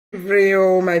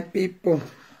Evening, my people.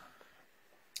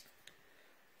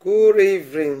 Good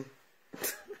evening.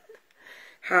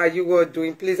 How you all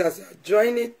doing? Please, as you are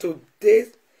joining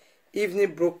today's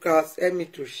evening broadcast, help me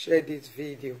to share this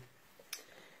video.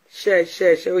 Share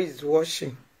who is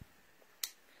watching.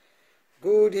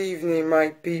 Good evening, my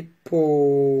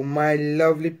people, my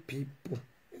lovely people.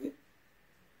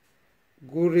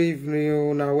 Good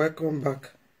evening. Now welcome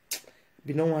back.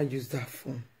 We don't want to use that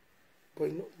phone, but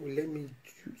you know, let me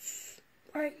use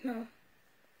right now.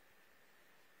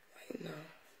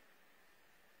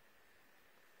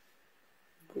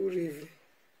 Good evening.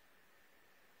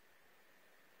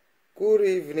 Good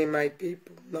evening, my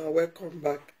people. Now welcome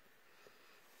back.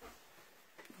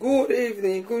 Good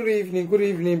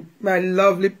evening, my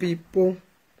lovely people.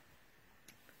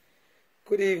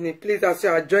 Good evening. Please, as you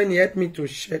are joining, help me to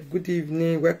share. Good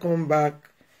evening. Welcome back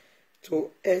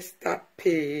to Esther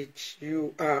page.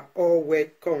 You are all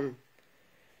welcome.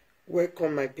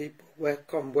 Welcome, my people.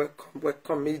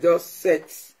 Welcome. It does set.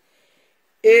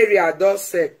 Area does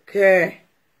secure.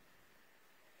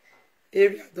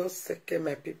 Area does secure,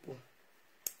 my people.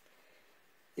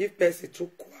 If person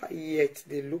too quiet,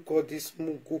 they look all these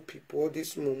mugu people, all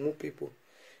these mumu people.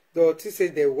 They ought to say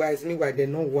they're wise, meanwhile they're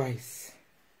not wise.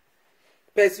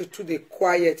 Person too they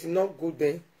quiet, not good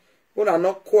then. When are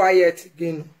not quiet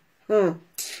again.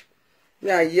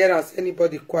 Me I hear as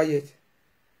anybody quiet.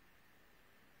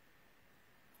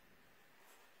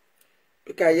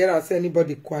 Because I hear as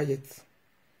anybody quiet.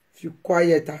 If you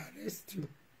quiet, I arrest you.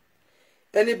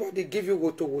 Anybody give you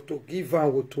woto, give her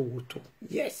woto.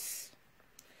 Yes.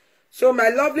 So my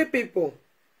lovely people,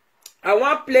 I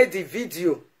want to play the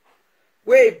video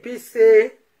where it be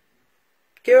say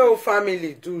KO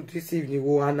family do this evening.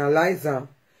 We'll analyze them.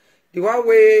 The one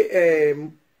way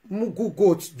Mugu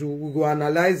goats do, we go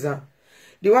analyze them.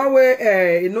 The one way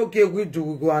Inoge we do,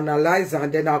 we go analyze them.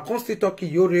 Then I'll constantly talk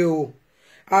Iyore.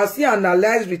 I'll see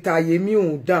analyze Rita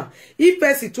down. If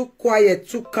person too quiet,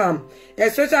 too calm,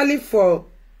 especially for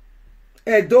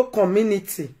Edo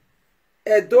community,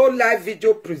 Edo live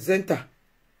video presenter.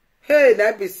 Hey,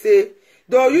 let me say,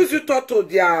 they'll use you talk to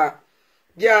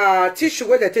their tissue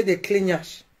where they take the clean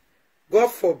yash. God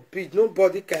forbid,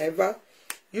 nobody can ever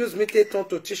use me to turn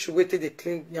to tissue where they take the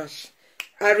clean yash.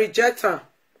 I reject her.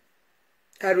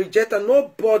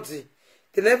 Nobody.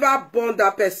 They never born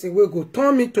that person will go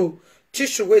turn me to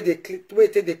tissue where they take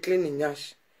the clean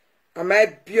yash. Am I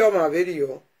pure my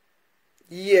video?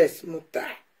 Yes, muta.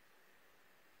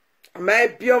 Am I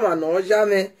pure my no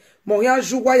jamais? Moya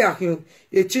joua ya hin.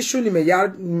 E tissue ni me ya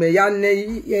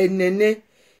nene.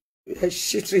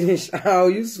 Shit, I'll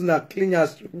use na clean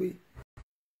yash way.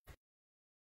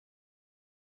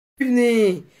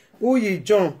 Evening, who you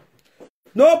John?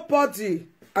 Nobody.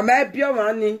 Am I pure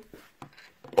money?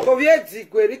 Ovie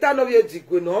digwe, Rita no vie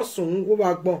digwe no sun go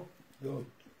back bon.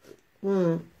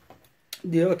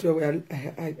 The hot way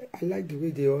I like the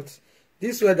way they hot.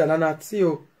 This weather na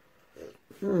natio.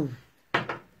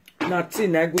 Tea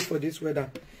na good for this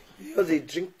weather. Because they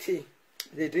drink tea.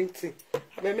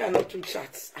 Maybe I'm not too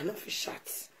shots. I not fish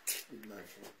shots.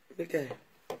 Okay.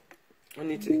 I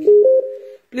need to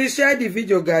please share the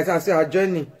video, guys, as you are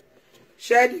joining.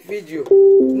 Share the video.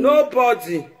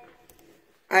 Nobody.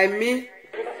 I mean,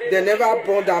 they never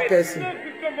born that person.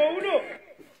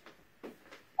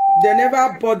 They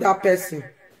never bought that person.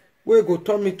 We go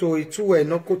turn me to it too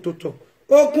no kototo.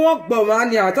 Ogun ogbo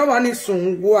mani atawani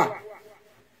sunwa.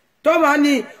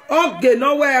 Tomani oge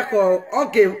no work or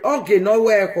oge no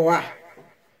work or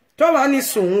Tomani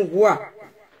sunwa.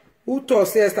 Who thought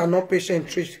says are not patient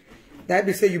treat? That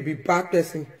be say you be bad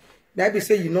person. That be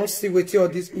say you not see what all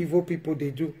these evil people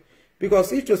they do.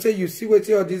 Because if you say you see what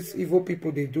all these evil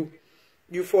people they do,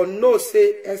 you for no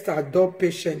say Esther dog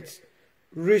patient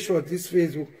reach for this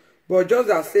Facebook. But just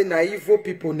as say na evil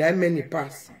people, na many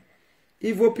pass.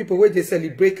 Evil people where they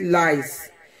celebrate lies.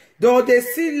 Though they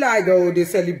see lie, though they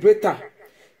celebrate her.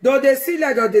 Though they see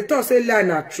lie, though they talk say lie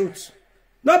na truth.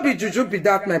 Not be juju be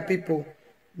that, my people.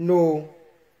 No.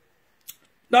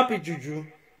 Not be juju.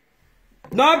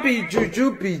 Not be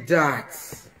juju be that.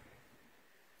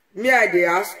 Me I dey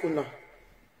ask you now.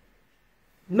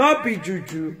 Not be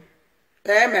juju.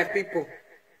 My people.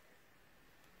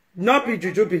 Not be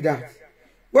juju be that.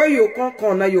 When you can't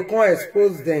come now, you can't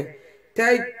expose them.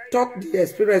 Talk the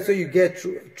experience so you get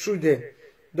through them.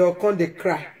 They'll come they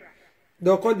cry.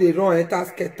 They'll come they run enter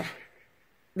scatter.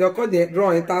 They'll come they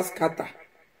run enter scatter.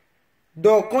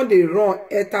 They'll come they run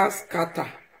enter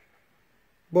scatter.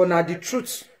 But now the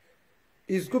truth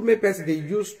is good. Make person they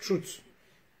use truth.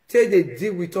 Say they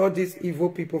deal with all these evil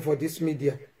people for this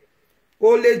media.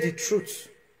 Only the truth.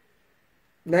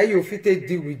 Now you fit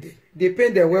deal with it. They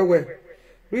pain them well.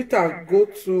 Rita go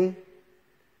to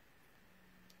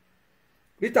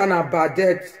Rita na bad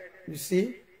dead. You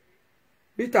see?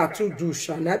 Rita too douche,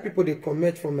 and now people they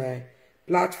comment for my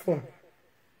platform.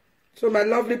 So my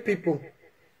lovely people,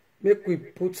 make we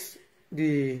put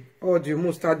the audio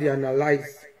most start the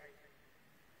analyze.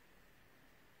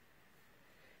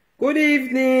 Good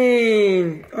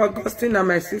evening, Augustine and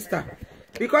my sister.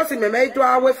 Because me made do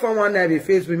away from one every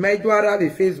Facebook, made do away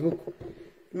Facebook,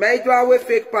 made do away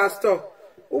fake pastor.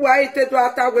 Who I eat to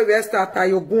attack with Esther,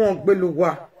 you go on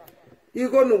Beluwa. You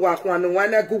go no work one go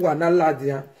one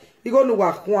ladia. You go no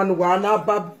work one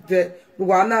bab de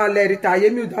wana let it. I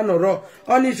am you done or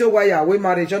only show why we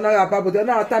marriage on a babu. Don't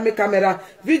know time camera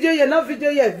video ye not video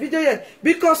ye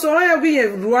because I we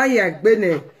Ruaya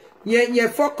Bene ye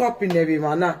fuck up in every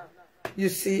manner. You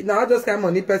see now those kind of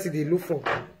money person they look for.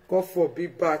 God for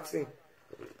big bad thing.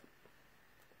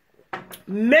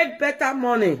 Make better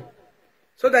money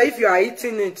so that if you are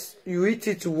eating it, you eat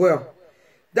it well.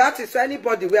 That is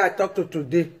anybody where I talk to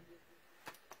today.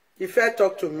 If I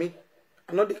talk to me,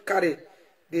 I know they carry,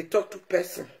 they talk to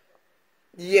person.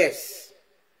 Yes.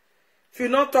 If you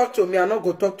not talk to me, I not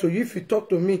go talk to you. If you talk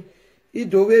to me,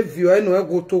 either way view, I know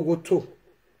go to.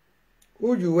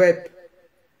 Who you help?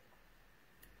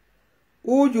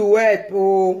 Who you help?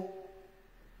 Oh,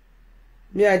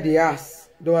 me I dey ask.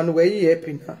 The one where you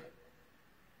helping her.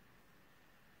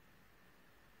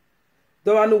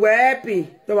 The one who happy,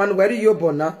 the one where you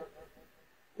born now,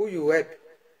 who you help?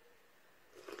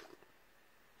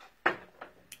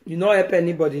 You not help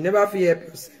anybody, never feel help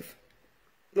yourself.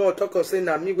 No talk of saying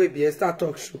that me will be a star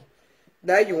talk show.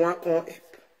 That you want come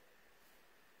help.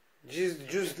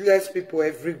 Just less people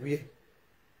everywhere.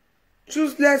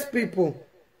 Choose less people.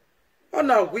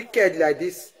 One are wicked like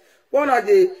this. One are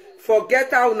they forget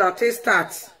how na they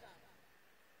start.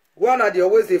 One are they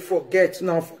always they forget.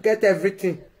 Now forget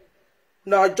everything.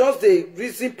 Now just the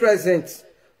reason present.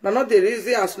 Now not the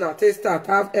reason as now they start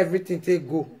have everything they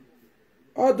go.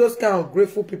 All those kind of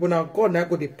grateful people now God now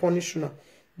go they punish you now.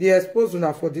 They expose you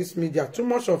now for this media. Too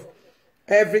much of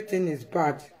everything is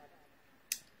bad.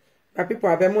 My people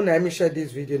have been let me share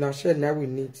this video now. Share now we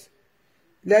need.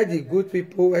 Let the good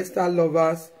people, Esther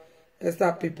lovers,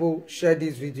 Esther people share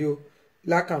this video.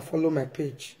 Like and follow my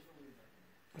page.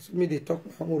 That's me they talk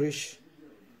my own rich.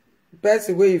 The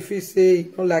person where if you say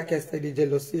you don't like Esther, they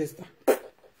jealousy Esther.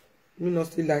 Me not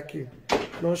still like you.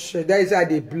 Not share. That is how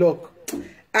they block.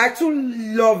 I too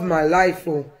love my life.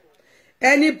 Oh.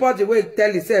 Anybody will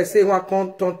tell himself say one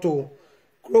can't turn to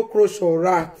cockroach or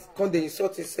rat, can't they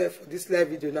insult himself for this live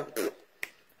video now?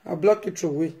 I block it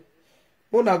away.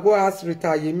 When I go ask Rita,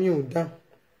 Yemi down.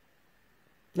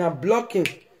 Now blocking.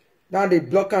 Now they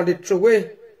block and they throw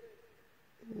away.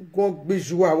 Go be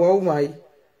you our my.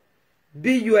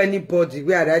 Be you anybody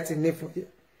where I write a name for you.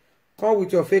 Come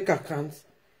with your fake accounts.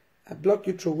 I block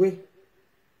you through away.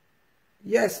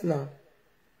 Yes now.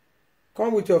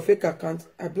 Come with your fake account.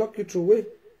 I block you through away.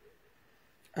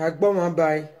 I go my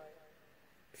buy.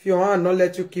 If you want not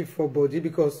let you keep for body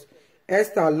because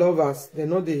Esther lovers, they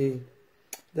not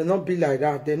be like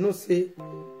that. They not say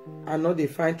I know they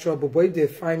find trouble, but if they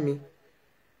find me,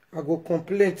 I go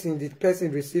complain in the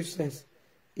person receive sense.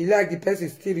 He like the person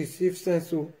still receive sense,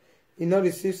 so he not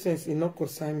receive sense, he not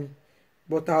concern me.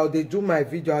 But how they do my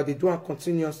video, how they do it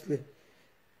continuously.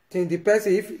 Think the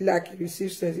person, if he like, he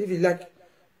receive sense. If he like,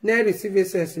 never receive a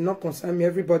sense, he not concern me.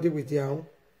 Everybody with their own.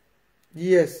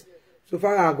 Yes. So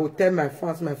far, I go tell my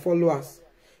fans, my followers.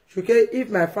 Okay, if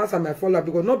my fans and my followers,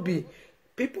 because not be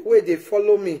people where they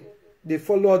follow me, they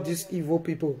follow all these evil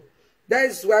people. That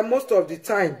is why most of the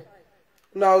time,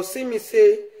 now see me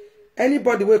say,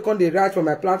 anybody will come they write for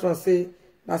my platform say,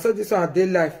 I saw this one day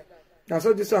life. I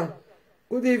saw this one.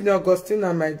 Good evening, Augustine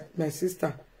and my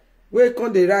sister. Where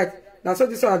come they write? I saw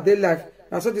this one day life.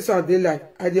 I saw this one day life.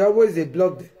 And they always they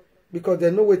block them because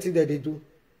they know what that they do.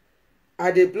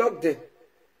 And they block them.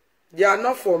 They are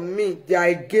not for me. They are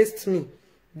against me.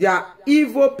 They are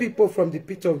evil people from the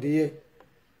pit of the air.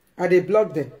 And they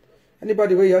block them.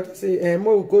 Anybody where you have to say,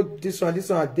 we'll go this one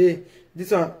a day, this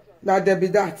one. Now there be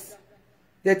that.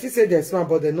 They still say they're smart,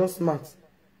 but they're not smart.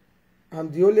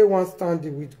 I'm the only one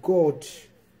standing with God.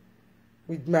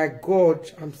 With my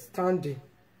God, I'm standing.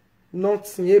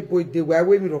 Nothing. Hey boy, they were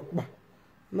away me rock.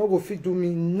 Not go fit do me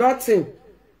nothing.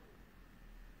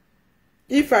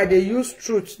 If I they use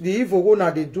truth, the evil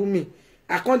one they do me.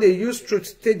 I can't they use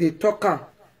truth, take the talker.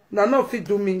 Now not fit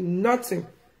do me nothing.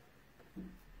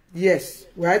 Yes,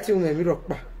 why I me rock.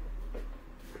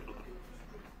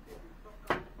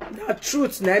 Now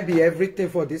truth now be everything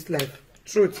for this life.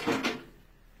 Truth.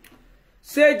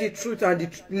 Say the truth and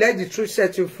let the truth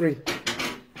set you free.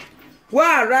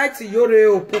 Why I write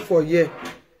Iyore open for here?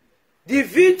 The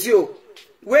video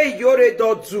where Iyore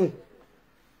don't do.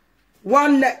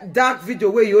 One dark video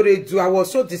where Iyore do. I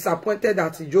was so disappointed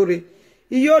at Iyore.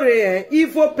 Iyore,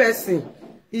 evil person.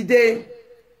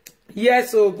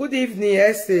 Yes, so good evening,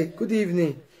 Esther. Good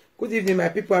evening. Good evening, my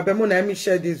people. I better let me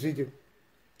share this video.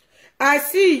 I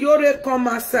see Iyore come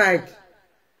outside.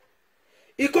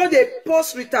 He called the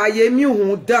post Rita Yemi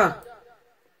Hunda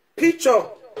picture.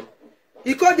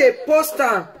 He called the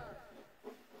poster.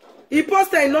 He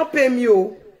poster not pay me.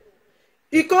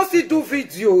 He cause he do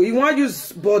video. He want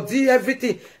use body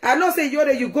everything. I know say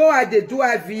Iyore you go out they do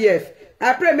IVF.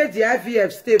 I pray make the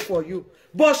IVF stay for you.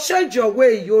 But change your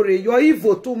way, Iyore. You're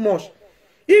evil too much.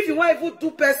 If you want evil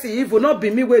two person, evil not be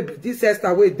me way be this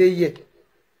Esther way they here.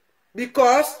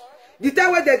 Because the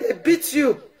time where they beat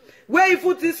you, where you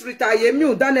put this Rita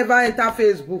Yemi that never enter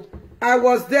Facebook. I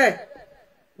was there.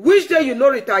 Which day you know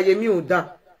Rita Yemi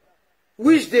that?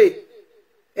 Which day?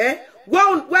 Eh?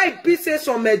 Why beat say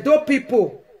some Edo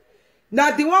people?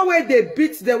 Now the one where they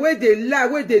beat, the way they lie,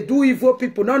 where they do evil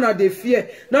people, none of they fear,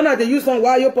 none of they use on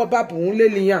why you pop up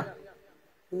Why?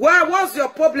 What's your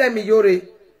problem, Iyore?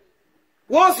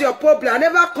 What's your problem? I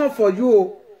never come for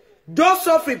you. Don't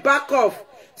suffer, back off.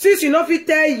 Since you know if you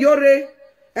tell Iyore,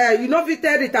 you know if you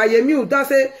tell Rita Yemi, don't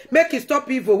say make it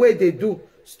stop evil way they do.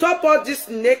 Stop all this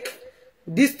snake,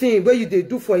 this thing where you they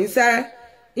do for inside,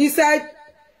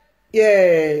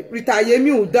 yeah, Rita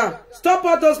Yemi. Stop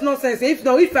all those nonsense. If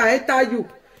no, if I enter you,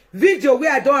 video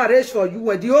where I don't arrange for you,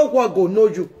 when the whole world go know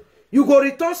you. You go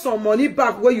return some money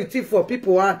back where you think for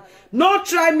people and not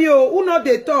try me who know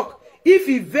they talk. If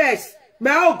he vex,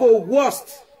 may I go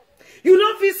worst. You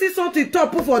know if you see something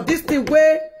top for this thing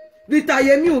where Rita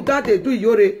Yemi that they do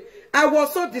Iyore. I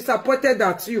was so disappointed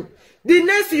at you. The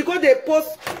next you go they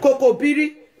post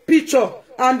Kokobiri picture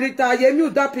and Rita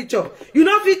Yemi that picture. You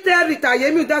know if you tell Rita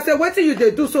Yemi that say what you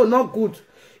they do so not good.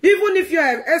 Even if you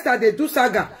have Esther they do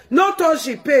Saga, not touch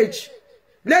the page.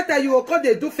 Later you will call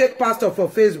they do fake pastor for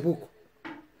Facebook.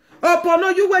 Oh, no,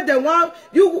 you were the one,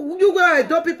 you were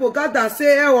the people got that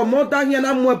say, oh, more than you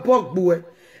more bug boy.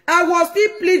 I was still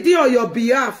pleading on your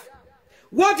behalf.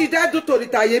 What did I do to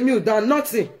Rita Yemi? Done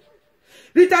nothing.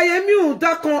 Rita Yemi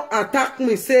that can attack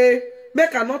me, say,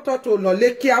 make I not talk to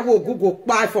Loleke, I will go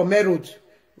buy for marriage.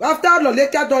 After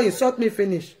Loleke don't insult me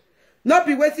finish. Not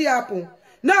be waiting happen.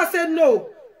 Now I said no.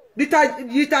 Rita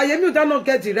Yemi don't not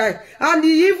get it right. And the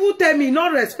evil tell me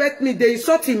not respect me. They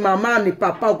insult him mama and the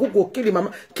papa. Go kill him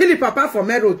mama. Kill him papa for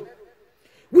marriage.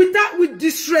 With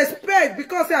disrespect.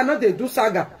 Because I know they do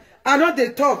Saga. I know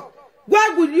they talk.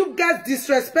 Why would you guys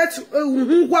disrespect why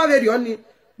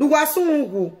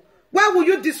would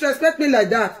you disrespect me like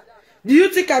that? Do you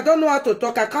think I don't know how to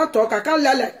talk? I can't talk. I can't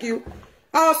lie like you.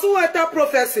 I also enter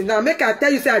prophecy. Now make I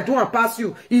tell you say I do and pass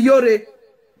you. Iyore.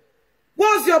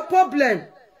 What's your problem?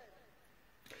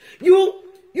 You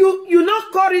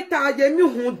not call Rita Yemi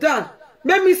Hunda.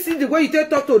 Let me see the way you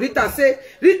talk to Rita. Say,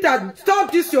 Rita,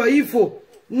 stop this your evil.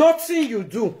 Nothing you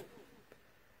do.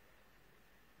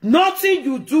 Nothing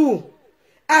you do.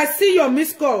 I see your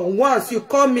missed call once. You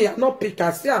call me, I not pick.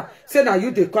 I say now you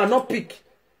they call, not pick.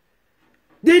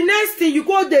 The next thing you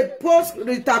go they post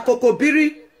Rita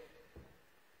Kokobiri.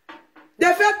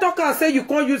 The first talker and say you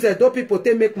can't use Edo people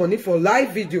to make money for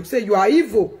live video. Say you are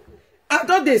evil. I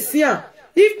thought they see her.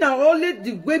 If now only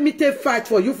the way me take fight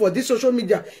for you for this social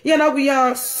media, you know we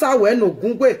are sawe no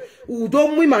gungwe. Udo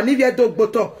mwi manivye dog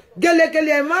boto.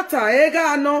 Gele mata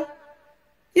ega no.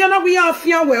 You know we are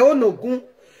fian we o no gun.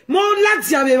 Mo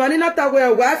ladia me manina ta we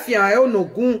fian o no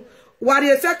gun. What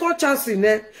a second chance in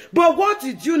there. But what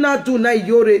did you not do na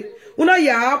Iyore? Una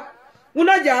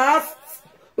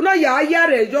ya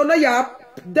yare yo na ya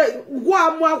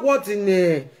wa mo what in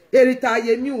Rita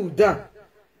Yemi Uda.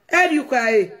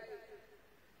 Edukai.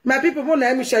 My people won't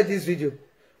let me share this video.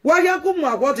 Why you go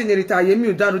more what in Rita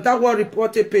Yemi Uda that one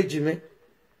reported page me?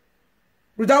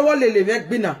 That one lele make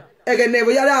bina. Again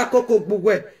never yara akoko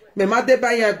bugwe. Me made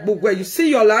by ya bugwe. You see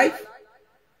your life?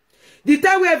 The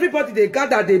time where everybody they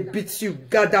gather, they beat you.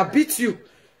 Beat you.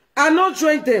 I not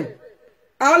join them.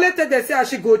 I only tell them say I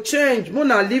should go change.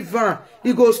 Mona leave on.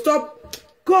 He go stop.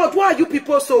 God, why are you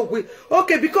people so weak?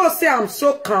 Okay, because say I'm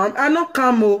so calm. I not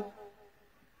calm. Oh.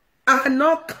 I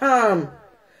not calm.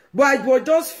 But I will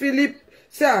just feel it.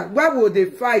 Say, why would they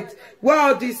fight? Why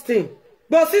all these things?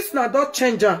 But since now don't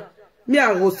change her, me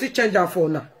I will see change her for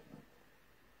now.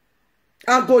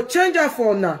 I go change her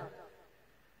for now.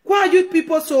 Why are you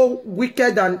people so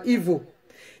wicked and evil?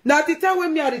 Now the time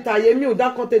when me and Rita Yemi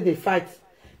that content they fight.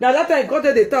 Now that time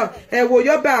content they talk, will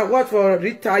you buy what for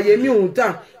Rita Yemi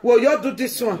Uda? Will you do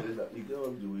this one? You get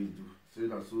what the way you do. Say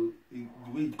that so the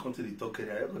way you come to the talk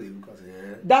area,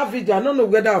 that video, I don't know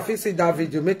whether I see that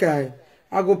video. Make I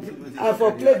for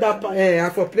play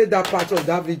that part of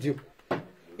that video.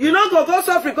 You know, go South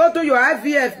Africa to your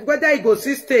IVF, whether it go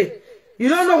stay. You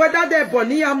don't know whether they're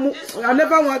bunny. I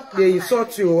never want they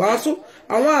insult you. Also,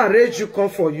 I want to arrange you come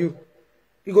for you.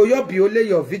 You go your biole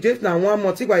your videos now 1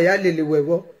 month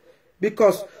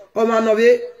because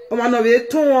omanove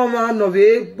ton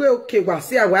omanove gbe okay wa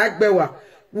si awa agbe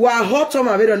wa hot on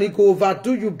my don't go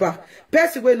overdo you back.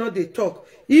 Person will not they talk.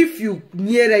 If you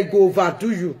near I go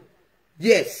overdo you.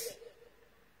 Yes.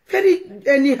 Very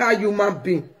anyhow human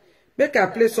being. Make I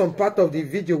play some part of the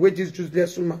video where this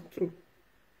useless woman too.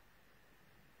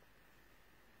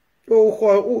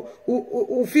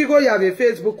 Who figure you have a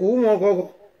Facebook, who won't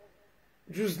go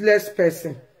useless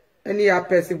person. Any other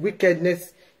person,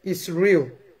 wickedness is real.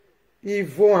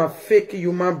 Evil and fake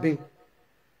human being.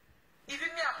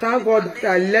 Thank God that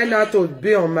I learned how to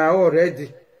be on my own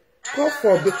already. God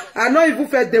forbid. I know if you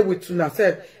fed there with tuna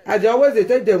said, I always they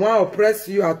take they want to oppress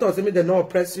you. I thought they don't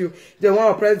oppress you. They want to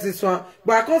oppress this one.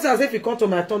 But I can't say as if you come to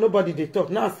my turn, nobody they talk.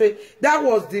 Now I say that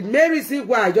was the main reason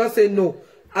why I just say no.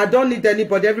 I don't need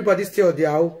anybody. Everybody still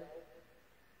there.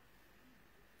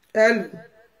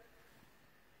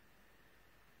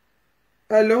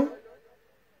 Hello?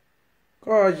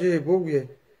 God, je boye.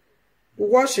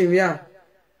 Wash him here.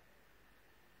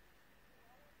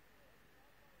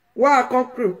 What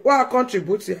I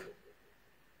contribute here?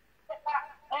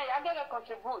 I get a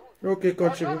contribute. Okay,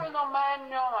 contribute.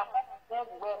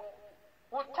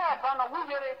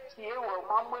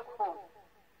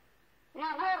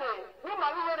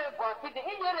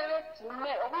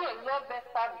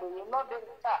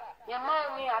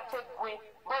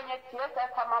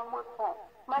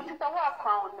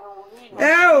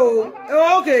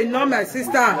 Oh, okay, no, my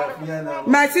sister.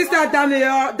 My sister,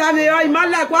 Damio,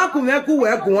 man like what could make you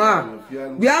work one.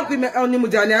 We have to only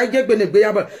Mujani, I get been a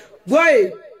beable.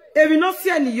 Boy, if you not see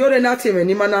any Iyore native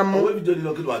any manamo.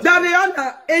 Damio,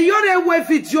 a Iyore way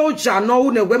fit Georgia, no,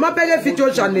 where my beggar fit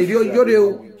Georgia,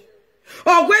 Iyore.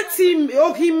 Oh, wait him,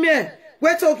 oh, him,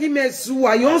 wait, oh, him,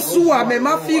 Sua, yon Sua, me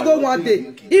ma figo one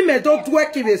day. He may don't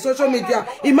work in social media.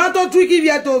 He might not give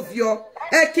yet of your.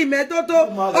 Ekime toto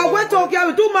o we to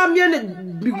kia tu ma mie ne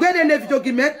gbede ne video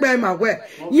ki me pe ma we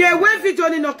ye we video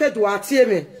ni no kedu atie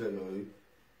me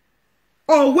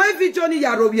o we video ni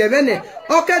ya robi ebe ne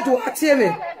o kedu atie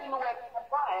me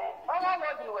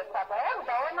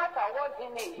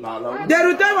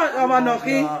derute wa no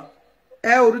hi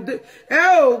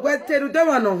o we derute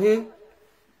wa no hi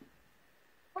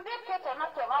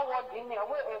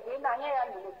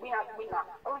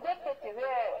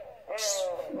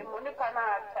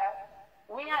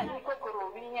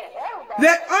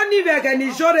the only vegan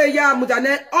Iyore ya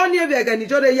mutane only vegan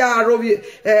Iyore ya rovi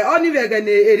only vegan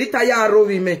Rita ya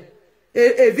rovi me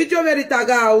video me Rita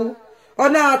ga u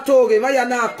ona atoge ma ya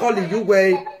na call you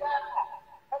way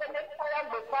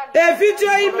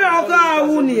video ime oga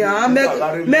u ni a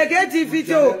me get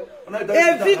video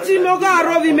video moga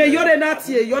rovi me Iyore na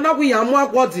tie yo na ku ya mu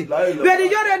agodi be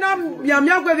Iyore na ya mi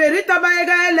agwe Rita ba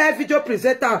ga live video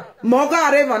presenter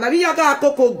moga reva na bi ya ga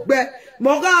akoko gbe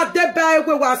moga deba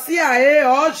egwe wasi ae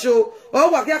ojo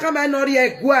o wa kia kama nori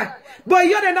egwa bo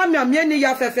Iyore na mi ni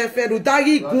ya fefefe ru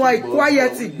dari gun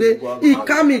quiet gbe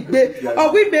ikami gbe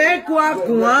owi me egwa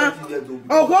gun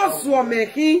ogo so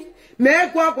mehin me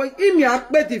egwa ko imi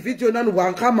akpe di video na nu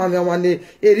wan kama me wan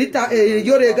Rita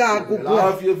Iyore ga agugu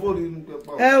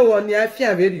o ni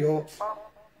afia veri o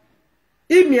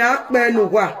imi akpe nu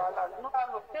wa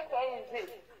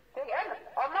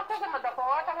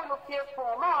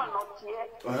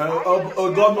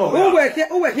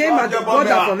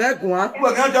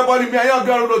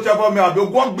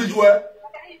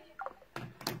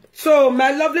So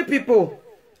my lovely people,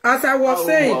 as I was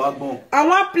saying, I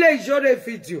want to play Iyore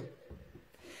video.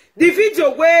 The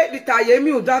video where the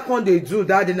Tayemi that con they do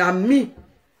that and me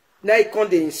now he con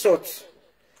they insult.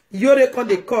 Iyore con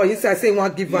they call inside saying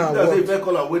want give her award. You say if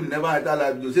call her when never had that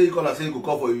life, you say you call her say you go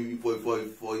call for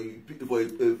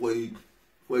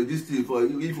this thing for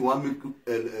if you want me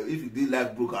if you did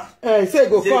live broker. Say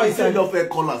go call inside. Say don't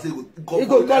call her. Say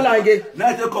go call her again. Now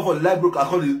I call for the live broker.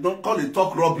 Don't call it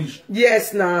talk rubbish.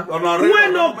 Yes now.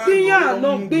 When no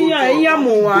binya iya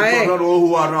mo wa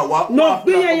no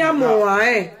binya ya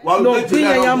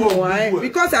mo wa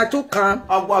because I took calm.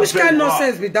 Which kind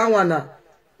nonsense be that one now?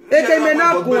 Eke me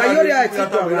na gun Iyore ati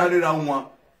to.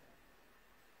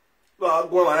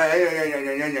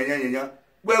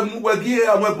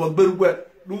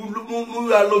 If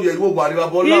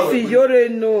Iyore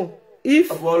know, if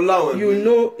you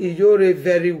know Iyore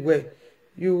very well,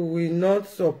 you will not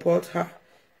support her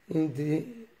in the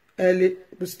early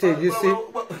stage. You see,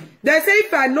 they say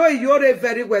if I know Iyore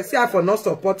very well, see I for not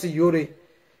support Iyore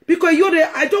because Iyore,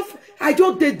 I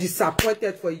don't get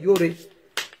disappointed for Iyore.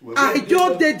 I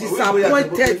don't get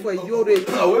disappointed for Iyore.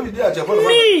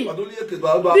 Me,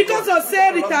 because of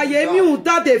say Rita Yemi who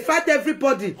that they fight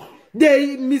everybody.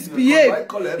 They misbehave.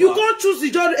 You can't choose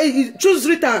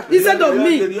Rita instead of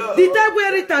me. The time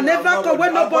where Rita never come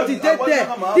when nobody did there.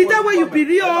 The time where you be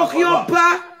real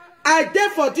bar. I there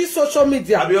for this social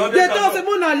media. They don't say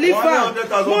Mona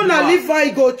Liva,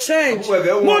 it go change.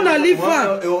 Mona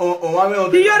Liva.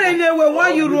 Iyore we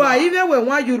 €1, even with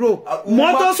 €1.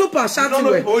 Moto super shati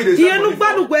we.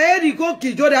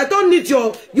 I don't need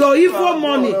your evil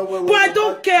money. But I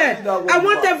don't care. I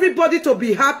want everybody to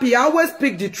be happy. I always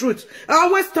speak the truth. I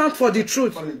always stand for the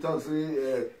truth.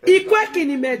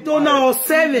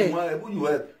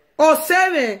 Or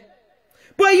 7.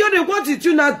 But Iyore, what did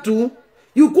you not do?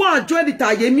 You go and join the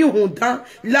Tayemi Honda,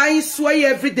 lying sway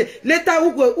every day. Later,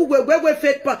 who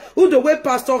fake who the way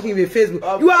pastor him in Facebook.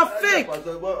 You are fake.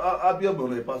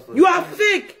 You are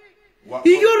fake.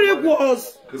 Iyore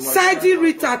was siding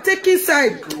Rita, taking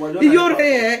side.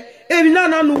 Iyore,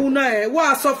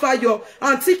 what suffer your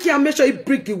auntie can make sure you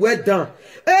break the word down.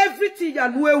 Everything you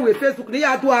know with Facebook, they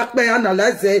have to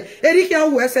analyze it.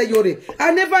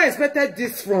 I never expected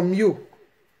this from you.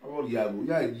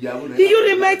 You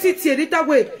remind it here that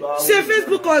way. Say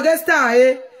Facebook or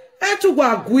Esther,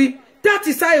 that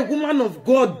is how a woman of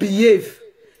God behave.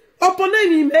 Upon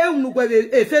any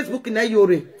Facebook in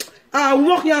Iyore.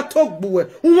 Walk here talk boy,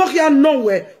 walk here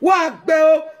nowhere. Walk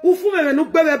bell, ufume no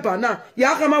bebe bana.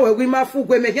 Ya kama we mafu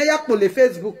we me ya pole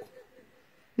Facebook.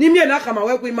 Ni mi na kama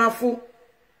we mafu.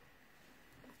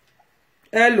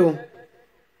 Hello.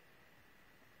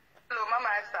 Hello, Mama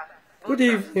Esther. Good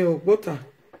evening, Bota.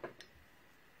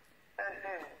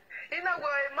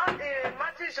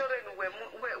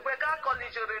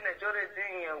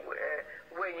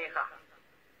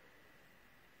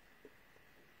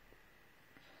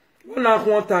 Wọ́n na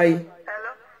kwọ́ta yìí.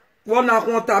 Wọ́n na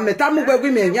kwọ́ta mẹ́ta mú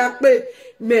gbẹ́gbẹ́ mi hìá pé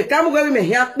mẹ́ta mú gbẹ́gbẹ́ mi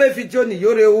hìá pé fídíò ní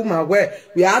Iyore wù mà wẹ̀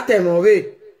wí á tẹ̀ mọ́ wẹ̀.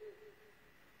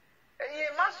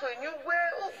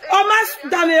 Ọmọ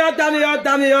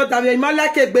dàmíyọ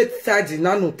ìmọ̀lákẹ́ gbé sáàdì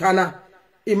náà nù tánà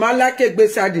ìmọ̀lákẹ́ gbé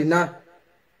sáàdì náà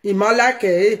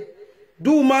ìmọ̀lákẹ́ ẹ̀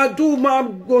dùmá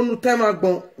gbónú tẹ́ máa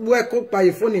gbọ̀n wẹ́ kó pa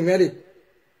ìfóònù mẹ́rin.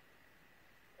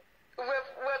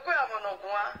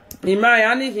 Ìmọ̀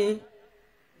àyà nìyí.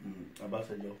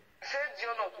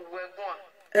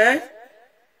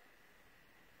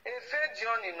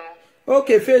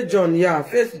 Okay, Faith John, yeah,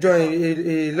 Faith John,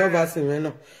 a lover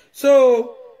singer.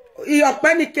 So, ni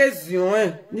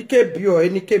ke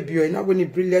bio, na go ni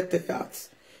brilliant heart.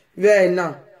 Very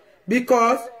now,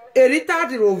 because a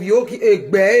retarded of yogi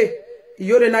egbe,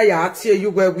 Iyore na ya atie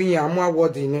you go win amu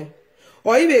award ni.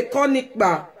 Or even conic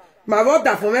ba, ma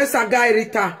voda for me Saga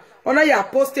Rita, ona ya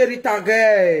post Rita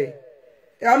ge.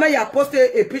 Ona ya post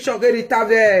a picture ge Rita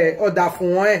ve oda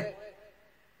fun e.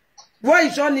 Why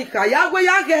Jonica? Ya go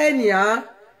ya ge ni a.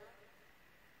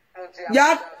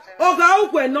 Ya oga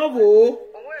ukwe novo.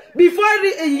 Before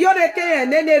Iyore ke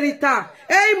nene Rita,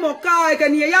 moka ke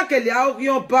ni ya ke lia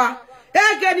yoba.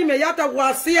 Ke ni me ya ta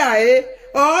wasia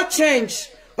or change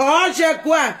or je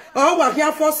kwa or wa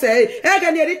kia force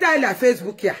ke ni Rita la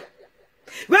Facebook ya.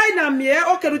 Right now me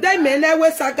okay do dai me na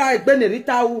we Saga egbe ni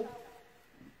Rita wu.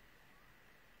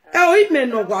 O ime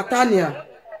no gwatania.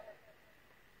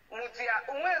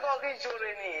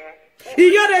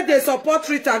 Iyore dey support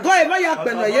Rita. Go e ma ya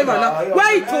gbena ye mana.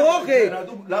 Why to okay?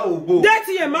 That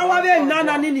ye ma wa be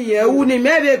nana ni ni ye wu ni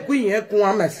me be gu yen kun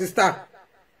am sister.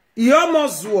 You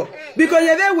almost zo because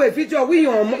you dey we video we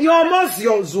you almost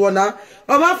zo na.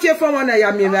 O ma fie for one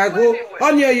ya me na go.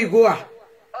 On here you go ah.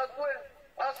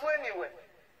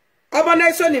 Oba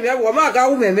na so ni me wo ma ga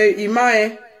wu me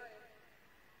ima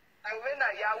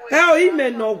o ime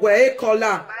no gwe e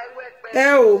kola.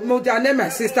 O mo ja ne my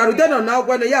sister do no na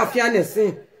gwe no ya afia ne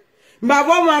sin. Mba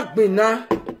bo ma gbina.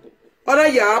 Ona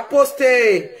ya post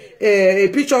a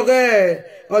picture ge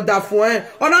oda fun e.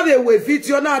 Ona be we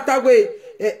video na atagwe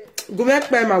go me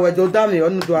pe ma we do da me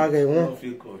onu do are won.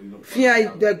 Fia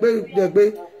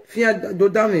degbe fia do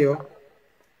da me yo.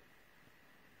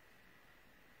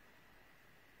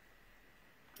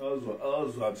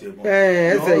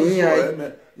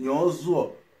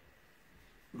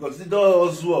 Because the door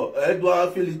was war,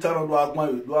 Edward feel it on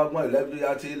Wagman, every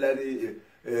arty, lady,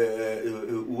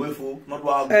 not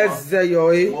Wagman.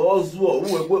 Was war,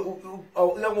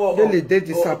 really did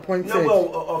disappointed.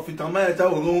 Of it, a man, I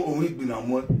will know we've been on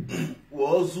one.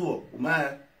 Was war,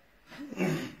 man.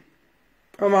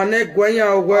 Omane gwenya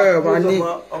owe omani.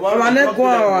 Omane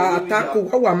gwa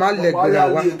ataku wa malegwe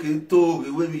wa.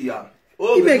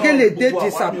 Imegele de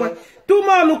disappoint. Two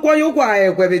man ko yo gwa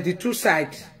egwe be the two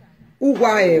sides.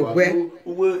 Ugwa egwe.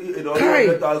 Kai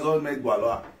 100,000 megwa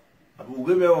lo.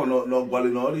 Uge me no gwale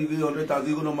no ri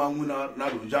 100,000 go no mangu na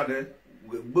do jade.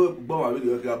 Gbo wa bi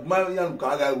ke ma yan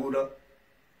ka ga go na.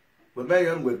 But me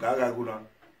yan we ka ga go na.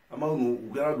 Ama unu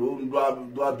ugara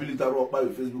do ability ro pa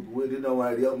Facebook we dey na wa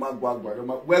ri ma gwa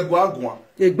ma we gwa gwa.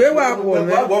 Egbe wa ko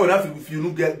me. Gwa we na fi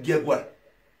nu get gwa.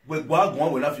 We gwa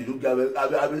gwa we na fi nu ga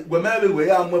we me we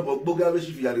ya mo bo ga we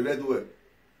shi fi ya re do we.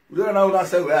 We na una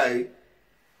say we ai.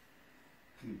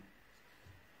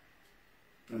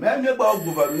 Me gba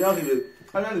gwa ba mi ya ke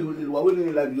ana ni wa we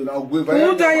ni la video na gwe ba.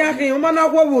 Muta ya ke o mana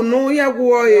gwo bunu ya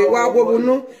gwo e wa gwo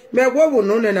bunu. Me gwo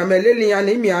bunu ne na meleli ya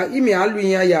ni imi alu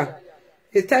ya.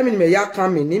 It's time me ya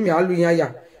coming, me alu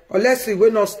ya. Unless we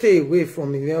not stay away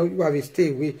from me, you have to stay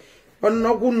away. On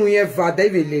no go no ye vada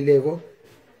we lelevo.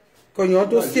 Ko yon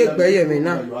to si egbe ye me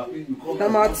na. Na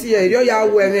ma ti e yo ya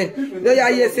we me. Yo ya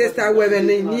ye sister we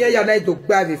me ni ya na do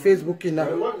gba be Facebook na.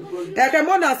 E ke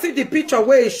mo na see the picture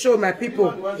where he show my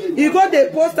people. He go dey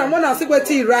post and mo na see wetin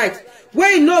he write.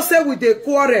 Where he know say we dey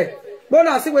quarrel. Mo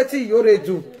na see wetin Iyore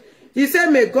do. He say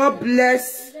may God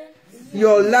bless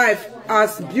your life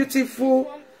as beautiful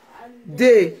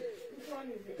day.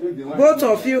 Both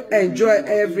of you enjoy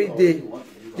every day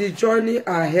the journey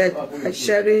ahead by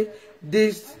sharing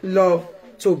this love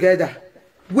together.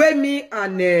 Where me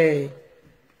and Iyore,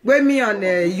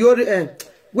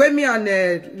 where me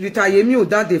and Rita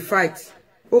that they fight.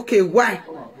 Okay, why?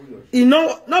 You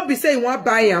know, not be saying you want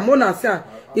buy him. Una say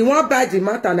you want buy the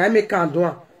matter and I make am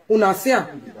do. Una say.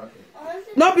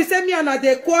 Not be say me and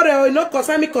they quarrel, you know,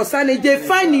 concern me, they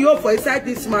find you for inside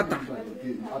this matter.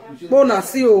 Mona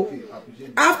see you.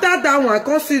 After that one, I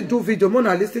can't see do video.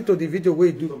 Mona listen to the video where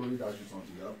you do.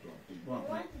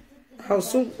 I'll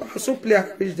soon play a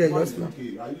page there just now.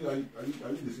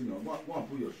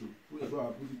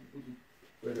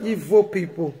 Evil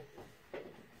people.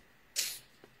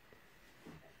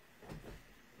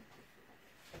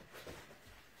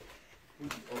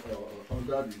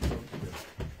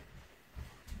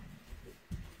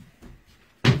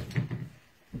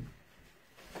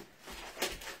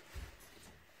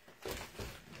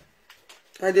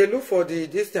 And they look for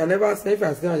this thing. I never say if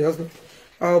I say I just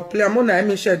I'll play. I'm gonna let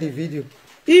me share the video.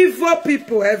 Evil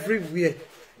people everywhere.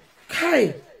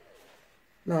 Kai.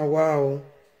 Now wow.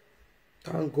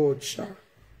 Thank God, sha.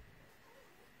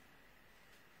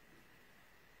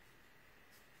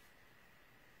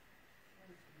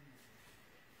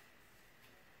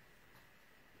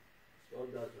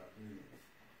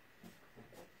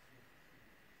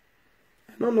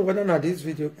 I don't know whether not this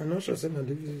video. I'm not sure say not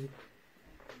this video.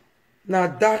 Now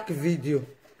dark video.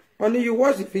 Only you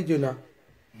watch the video now.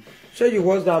 Sure you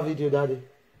watch that video, daddy.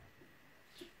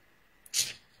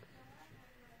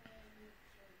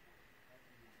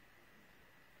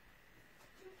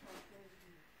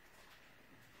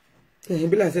 Yeah, he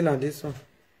be like saying now this one.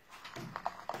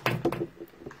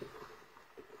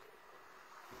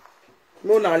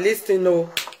 No, now listen, no.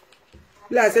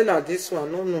 Be like saying now this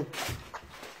one, no.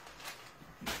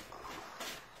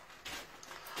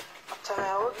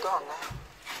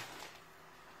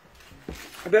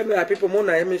 I bet me people more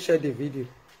let me share the video.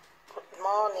 Good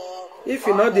morning. If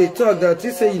you know they talk that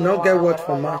you say you not get word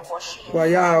from that. Why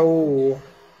useless.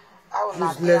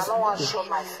 I don't want to show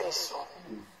my face.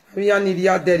 We are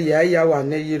near there, yeah,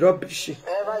 rubbish.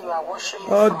 Wherever you are watching me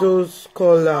All from, those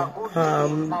caller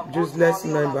useless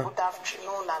member. good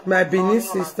afternoon, and My good Benin morning,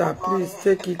 sister, and good morning. please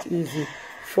take it easy.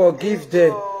 Forgive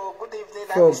them. So, good evening,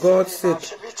 For I'm God's still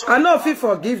sake. in I know if you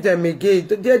forgive them again.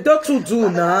 They don't to do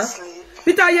now.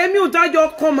 Peter Yemi that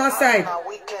just come outside. my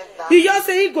weekend now. He just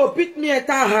say he go beat me at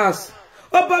our house.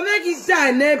 Oh, but make it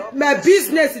die. My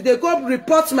business, they go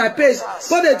report my page.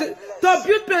 But they to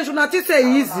build page, not say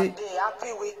easy.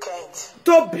 Happy weekend.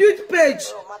 To build page,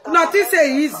 not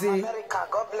say easy. America,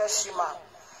 God bless you, man.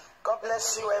 God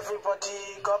bless you,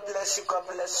 everybody. God bless you. God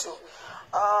bless you.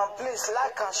 Please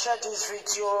like and share this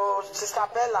video. Sister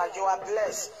Bella, you are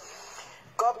blessed.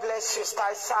 God bless you, Sister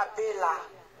Isabella.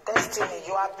 Destiny,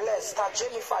 you are blessed. Sister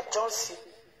Jennifer Johnson.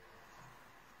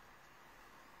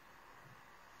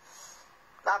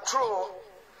 Not true.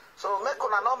 So make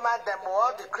una not mind them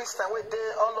all the Christian way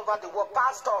they all over the world.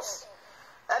 Pastors.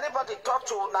 Anybody talk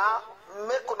to now,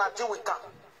 make una deal with them.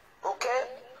 Okay?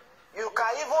 You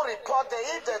can even report them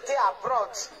if they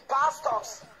abroad.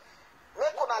 Pastors,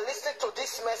 make una listen to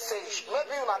this message.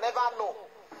 Maybe una never know.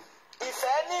 If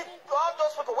any all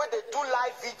those people when they do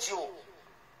live video,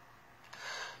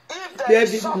 If there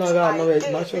is something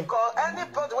again, because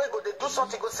anybody will go, they do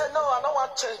something, go say, no, I don't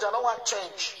want change, I don't want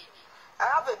change. I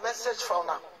have a message for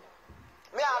now.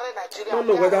 Me are in Nigeria. I don't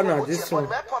know whether not this one.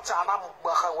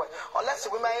 Unless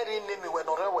we may name me when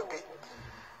or be.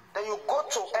 Then you go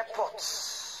to airport.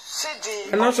 See the.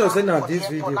 I'm not sure saying that this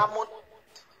video.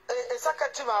 A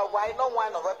secretary, why no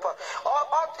one of airport?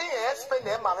 Or the explain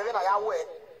them, maybe I way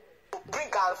to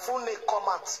bring our full name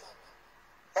comment.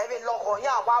 Every logo,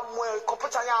 yeah, one way,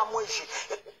 computer, yeah, moishi.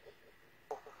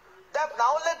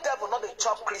 Now only devil, not the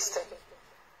chop Christian.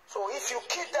 So if you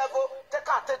kill devil, take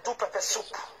out and do pepper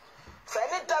soup. If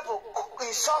any devil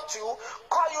insult you,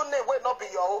 call you name will not be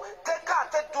your own, take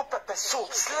out and do pepper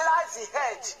soup, slice the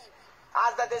head.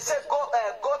 As that they say, goat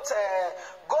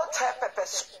hair pepper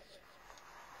soup.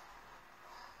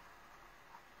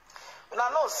 Now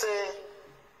no say,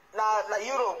 now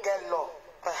Europe get law.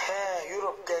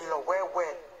 Europe get law,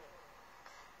 where.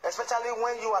 Especially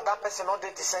when you and that person not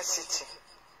in the same city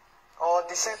or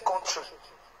the same country.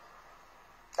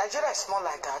 Nigeria is not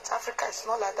like that. Africa is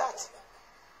not like that.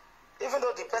 Even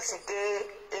though the person there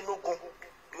Enugu,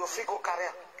 you figure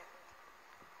career.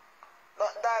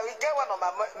 That we get one of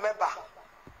my member,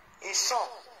 his son.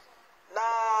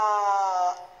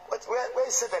 Now, where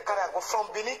is the career? Go from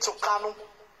Benin to Kanu.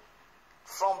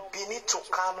 From Benin to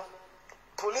Kanu.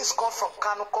 Police come from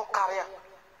Kanu, come career.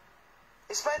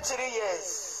 He spent 3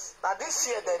 years. Now this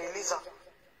year they release him.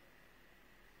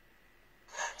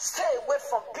 Stay away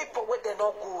from people where they're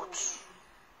not good.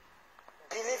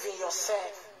 Believe in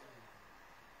yourself.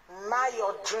 Mind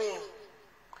your dream.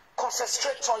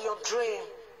 Concentrate on your dream.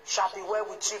 Shall be well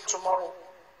with you tomorrow.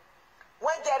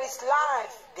 When there is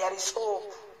life, there is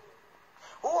hope.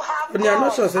 Who have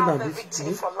God have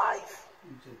everything for life.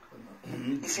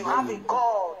 If you have a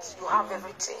God, you have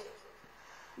everything.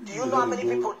 Do you know how many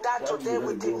people died today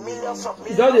with the millions of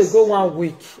millions? Don't they go 1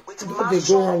 week? Don't they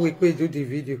go 1 week we do the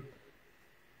video?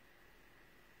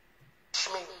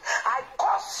 I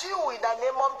curse you in the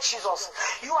name of Jesus.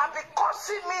 You have been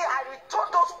cursing me. I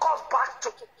return those calls back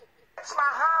to. It's my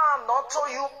hand, not to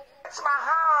you. It's my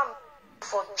hand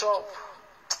for job.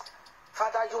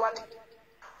 Father, you are the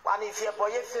one. If you're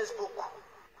boy Facebook,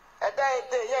 a day,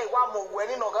 yeah, one more when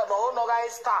you know, no,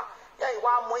 Esther. Yeah,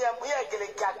 one more, yeah, get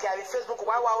Facebook.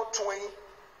 Why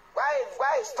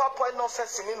stop point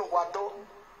nonsense in Wado?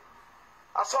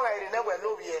 I saw I never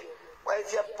know ye. Well,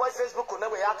 if your boy Facebook will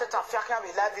never have to fiaka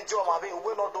with live video, my baby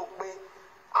will not do me.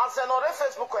 As an other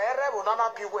Facebook, I will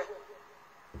not be way.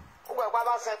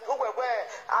 Whoever said, whoever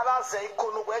I say,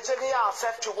 couldn't wait to be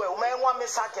ourselves to where may one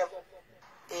miss again.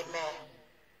 Amen.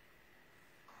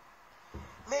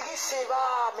 Maybe say,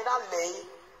 ah, me not lay.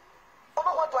 I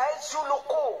don't want to ask you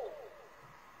local.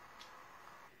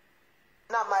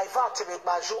 Now, my vow to be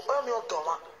my joke, your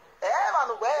doma.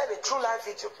 Ever where the true life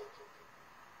video.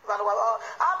 I'm a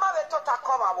total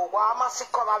cover, I'm a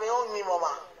sick cover, my own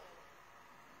mama.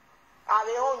 I'm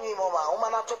the only mama,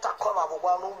 woman, a total cover,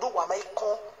 one do what may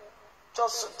call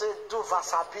just do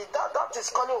Vasabi. That is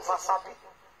calling Vasabi.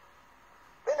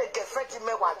 When they get friendly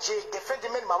men, what Jay, the friendly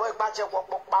men, my way budget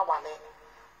walk by one.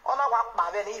 On a walk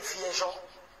by any fiation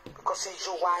because it's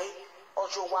your why or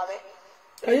your why.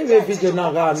 I have a video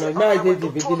now, I did the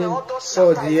beginning or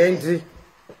the end.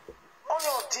 On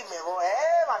your team,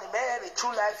 and may have a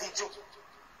true life video.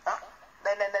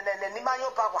 Then Nimayo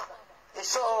Papa. It's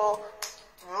so.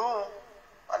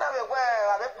 Another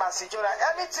where I make message.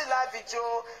 Everything live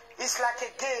video is like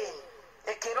a game.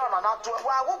 A Kiron and not to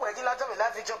who will you like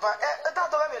live video, but that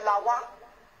don't have a lawa.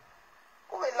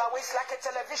 Who will allow it's like a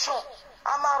television.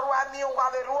 Amaruami,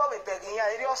 Waveru, begging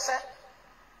your set.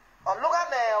 Or look at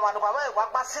there, one of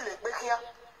what Basilic here.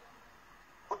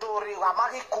 Udori,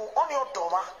 Wamariku, on your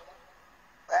doma.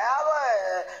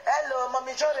 Hello,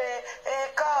 Mommy Jore, a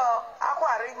car,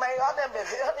 acquiring my other.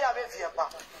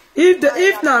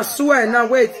 If na swear now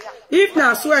wait, if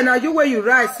na swear now you where you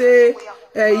write say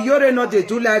Iyore not they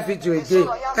do live video again.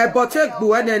 But take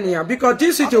buenenia because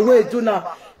this is the way you do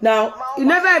now. Now you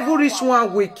never ever reach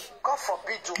 1 week.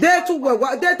 They too well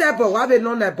they tell but we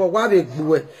no know but we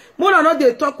bue. More not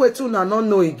they talk with you na not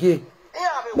know again.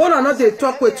 More not they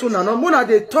talk with you na no. More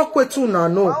they talk with you na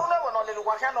no.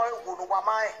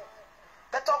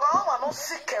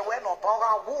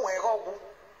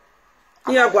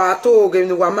 Yeah, what told him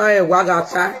the woman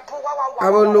wagata. I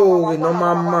will know no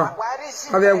mamma.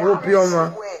 I will whoop your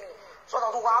man. So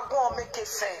that we are going to make a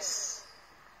sense.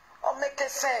 Or make a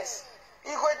sense.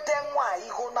 You go then why?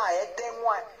 You go now, then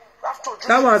why? You have to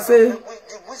do with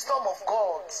the wisdom of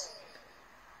God.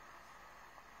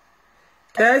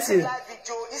 Cassie.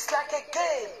 It's like a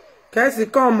game. Cassie,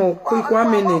 come on, quick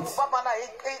 1 minute.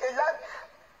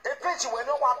 A page you when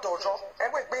no one dojo,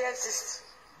 and we be insist.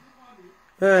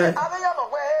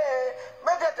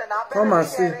 Come and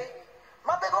see.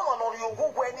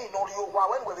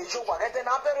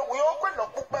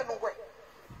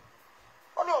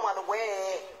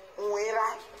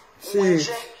 See,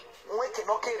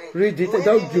 read it,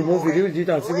 don't you move it, read it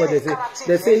and see what they say.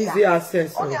 They say easy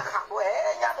access.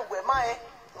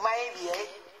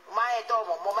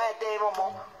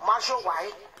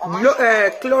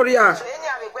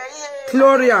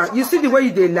 Gloria, you see the way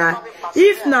they lie.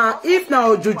 If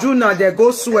now Juju now they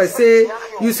go swear say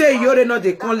you say Iyore not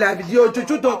they can't lie. Your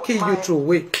Juju don't kill you through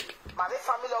way.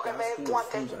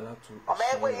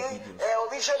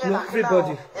 No,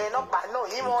 everybody.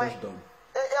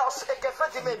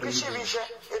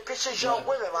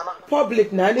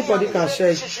 Public now anybody can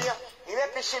share it.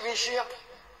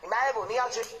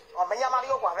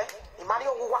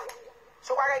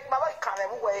 So I can't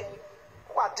away.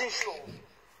 What did you?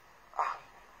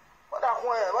 What I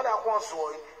want to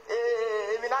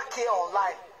not care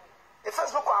online. The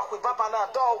Facebook with Papa now,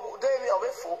 dog, they will be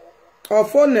full. Or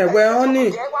phone, we're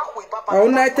only our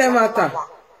night matter.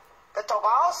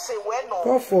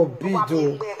 God forbid,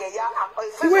 though.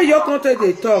 The way your content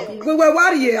they talk, we were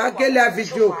worried I get live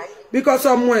video because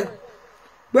someone.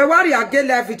 We worried I get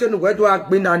live video where do I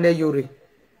been an Iyore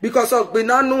because of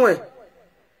Benano.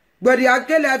 But the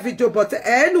agele video, but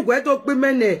anywhere to be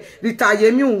many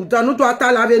retire me, don't do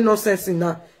a nonsense in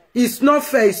that. It's not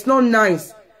fair, it's not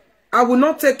nice. I will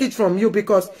not take it from you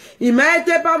because it may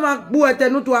be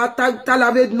no to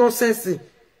atalave nonsense.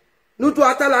 No to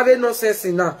atalave nonsense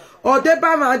in that. Or the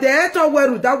bama the eto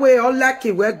were that way all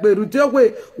lucky work, but Ruda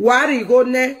way worry go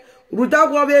ne Ruda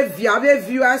way via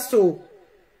view so.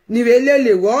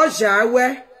 Nivelele waja we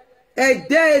a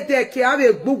day ki have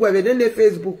a book within the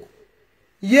Facebook.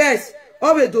 Yes,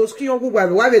 all of those ki on why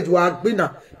we do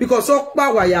agbina because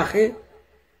okpa wa yahin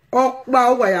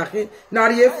na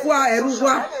riefua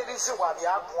eruwa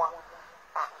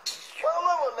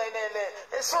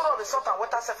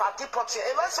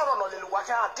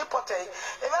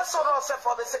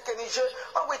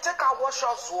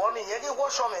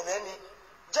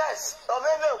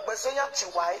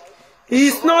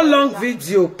it's not long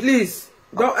video, please.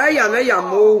 Don't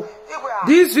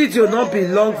this video not be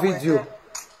long video.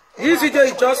 This video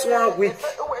is just 1 week,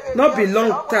 not be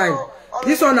long time.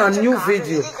 This one a new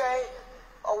video.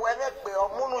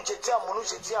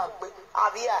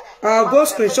 I'll go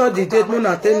screenshot the date.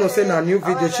 Mona tell no say na new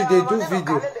video. She dey do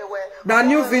video. Na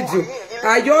new video.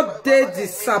 I just dey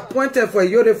disappointed for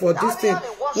Iyore for this thing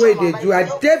where they do. I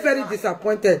dey very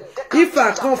disappointed. If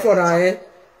I come for her,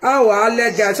 how I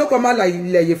let guys so come out like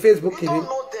your Facebook here.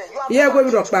 Yeah, go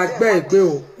with rock back bed,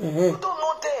 go.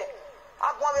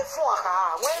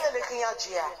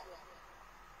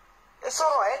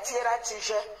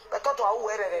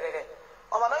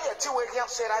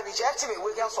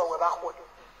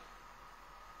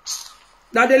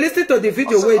 Now they listen to the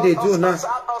video where they do now.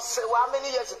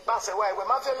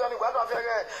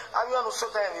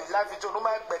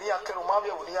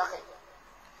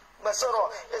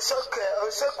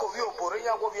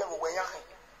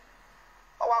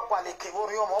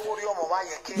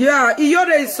 Yeah,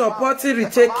 Iyore is supporting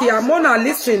Rita. I'm gonna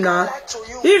listen now.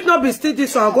 If not be still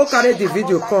this one, go carry the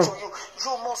video come.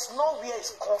 You must know where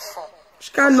it's come from.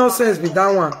 She can't nonsense with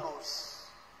that one.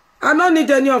 I don't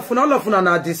need any of all of them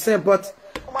are the same, but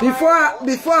before I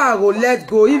go let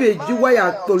go, if you were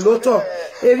at the lotto,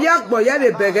 if you are boy,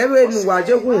 you beg everyone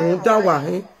waje who down wa.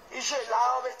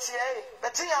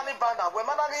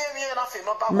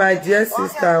 My dear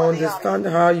sister, I understand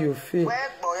how you feel.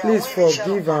 Please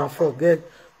forgive and forget.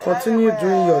 Continue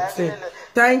doing your thing.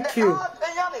 Thank you.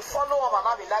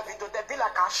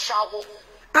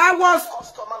 I was.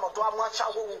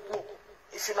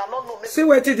 See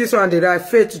what this one did I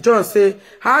Faith John say,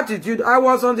 how did you? I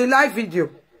was on the live video.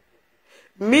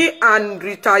 Me and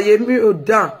Rita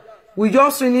Iyore, we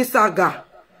just finished Saga.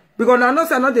 Because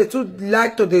I know they too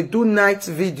like to they do night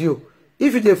video.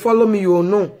 If they follow me, you will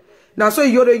know. Now so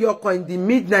Iyore in the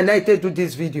midnight night they do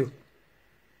this video.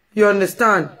 You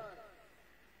understand?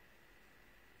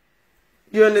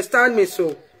 You understand me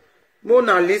so?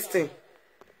 Mona listen.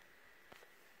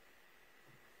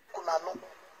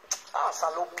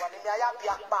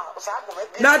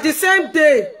 Now the same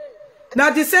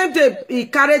day he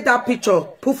carried that picture,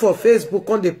 put for Facebook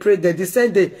on the prayer the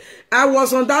same day. I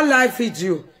was on that live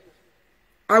video.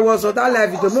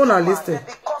 Mona listen.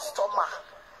 The customer,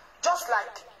 just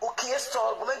like okay,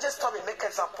 store, we just stop and make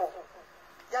example.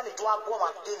 Yani do I go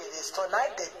and deal in the store? Now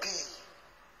they be.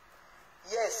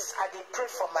 Yes, I did pray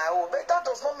for my own, but that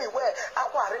does not mean where I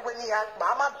want when he had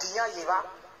Mama Dia Yeva.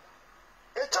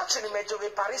 A church in the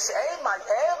Paris,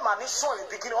 man is so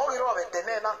beginning all over the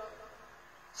Nena.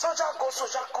 So Jaco,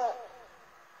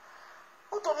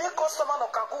 who to me customer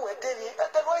of Kaku at Denny,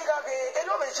 at the way I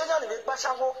know a general with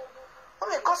Bashango.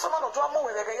 Only customer of Dramu,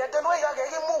 at the way I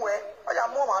get him move, I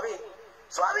am more away.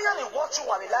 So I really watch you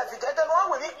while we live with the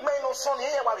one with me, no son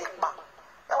here while we back.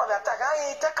 Now I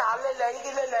take a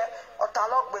lele or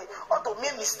talog or to me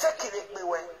mistakenly.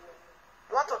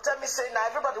 You want to tell me, say, now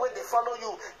everybody when they follow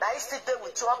you, now he's still there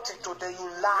with you up to today, you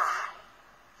lie.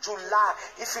 You lie.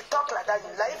 If you talk like that,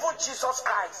 you lie. Even Jesus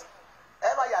Christ.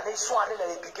 Ever you are so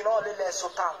begin all the so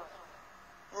town.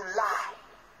 You lie.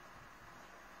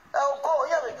 Oh, go,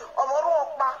 yeah,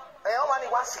 Omoropa, Eomani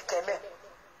was a came in.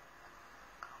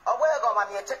 Or where go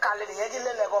man, you take a lily,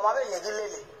 Yagilele, Gomave,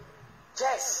 Yagilele.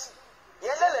 Yes.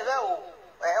 Yelele,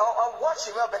 or watch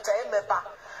him better in the back.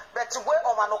 But where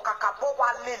Omano Kakapo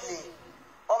one lily.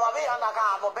 O ma be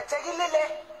anaga no betegi lele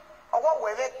owo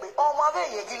we me o ma be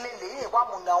yegi lele wa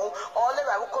mu na o le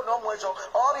ba ko no mo ejo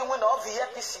o ri mu na o vi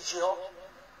EPC je o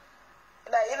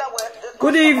na ina we.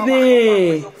 Good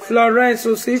evening, Florence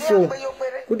Osifo.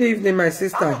 Good evening, my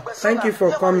sister. Thank you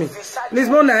for coming. Please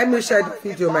don't let me share the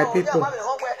video, my people.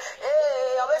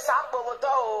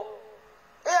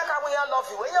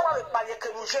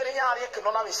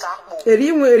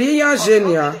 Eri ya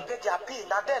genia.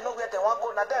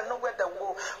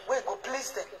 We go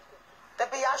please them. They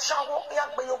be a shower,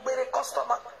 young by your very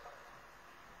customer.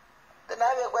 Then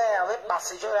I will wear a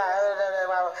passenger.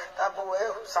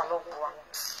 Salopua.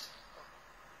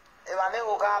 If I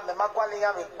never got the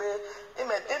Magualia with me, he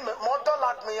made more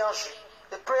like me.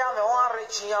 The prayer me one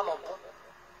reaching Yano.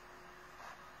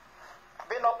 I've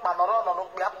been up my run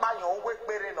on your work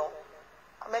bearing on.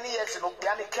 How many years in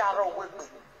Opiani Caro with me?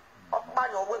 Up my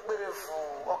your work bearing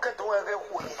for okay to wear a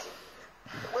week.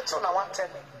 Which one I want to tell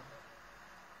me?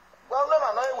 Well, no,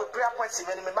 I know with prayer points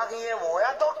even in my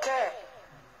I don't care.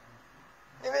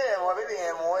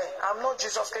 I'm not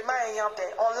Jesus Christ.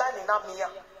 Online in Amia.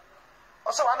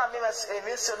 Also, one of them is a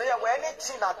missionary where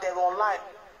anything out there online,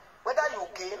 whether you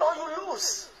gain or you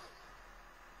lose,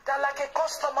 they're like a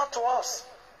customer to us.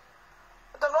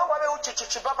 The Lord will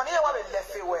chichi, but here we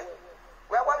left away.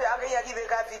 We are going to give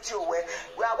a video where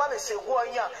we are going to say, a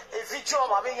video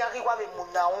of a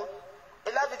Munau, a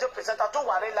video presenter to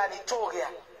Warela Nitoria.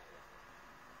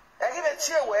 I give a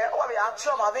tear where we are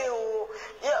sure my view,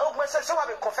 some of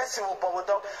the confessing will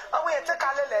Bodo, and we take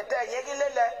a little there,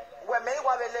 Yagilele, where may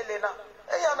want a little.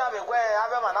 I am aware I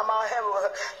am a head,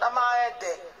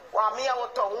 while me I will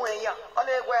talk away,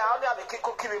 only where I have a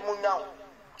Kiko Kirimun now.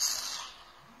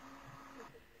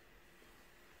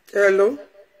 Hello.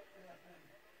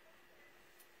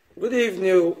 Good evening.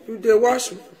 You dey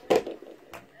wash me?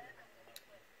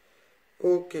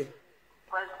 Okay.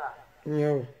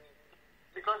 No.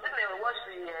 Because then they watch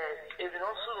the even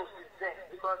also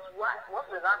because what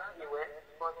the last year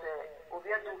but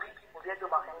Obiedo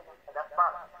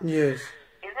understand. Yes.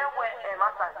 And then when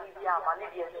Master Lydia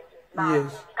Manadia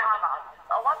yes.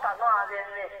 I want to know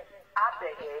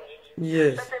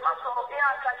yes. But they must cover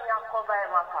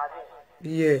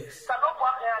yes.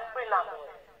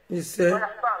 You said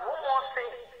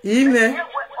Amen.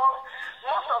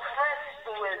 Most of friends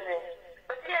to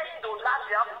but yes, don't laugh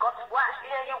because why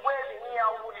here you wear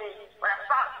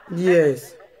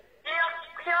yes.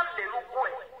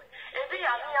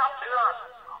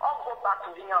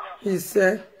 He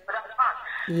said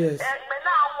yes. But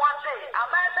now one day I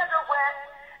might better wear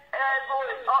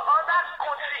other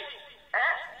country.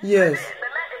 Yes.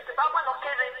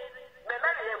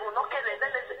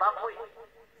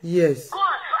 Yes. Go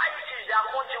and try to choose their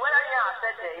country whether you are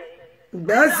set.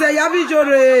 That's a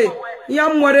Yavijore.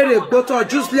 Yamware go to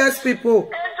useless people.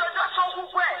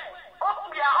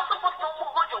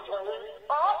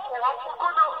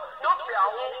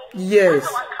 Yes.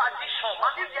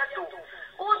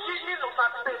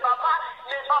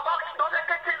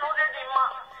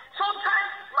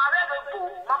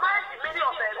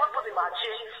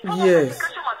 Yes.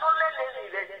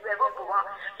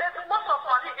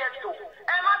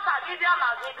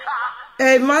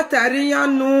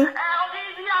 Matarianu.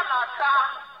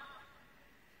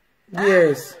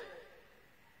 Yes.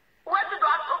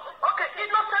 Okay,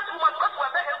 innocent woman, because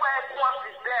we're very well once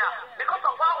is there. Because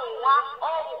of our one,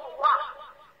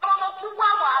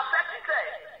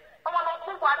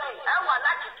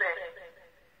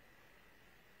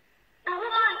 the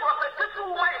woman was a different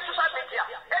woman in social media.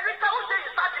 Every time you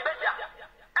start the media,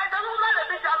 and the woman the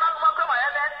media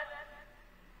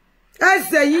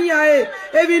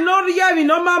if you know, we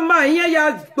know my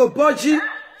ya Boboji.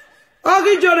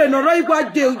 Ogijore no roigwa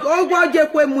de ogwa je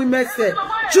kwe mu message.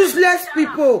 Useless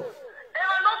people.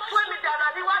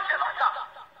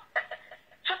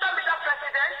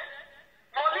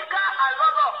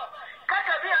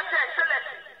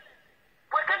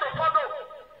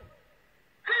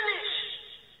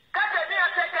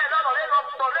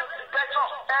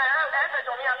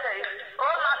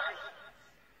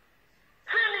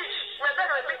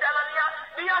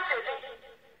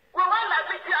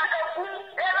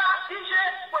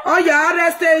 Oh, you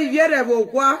arrested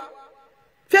Iyore.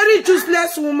 Very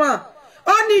useless woman.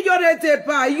 Only Iyore te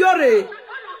pa. Iyore.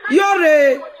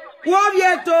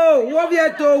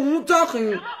 Wobieto, who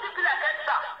talking?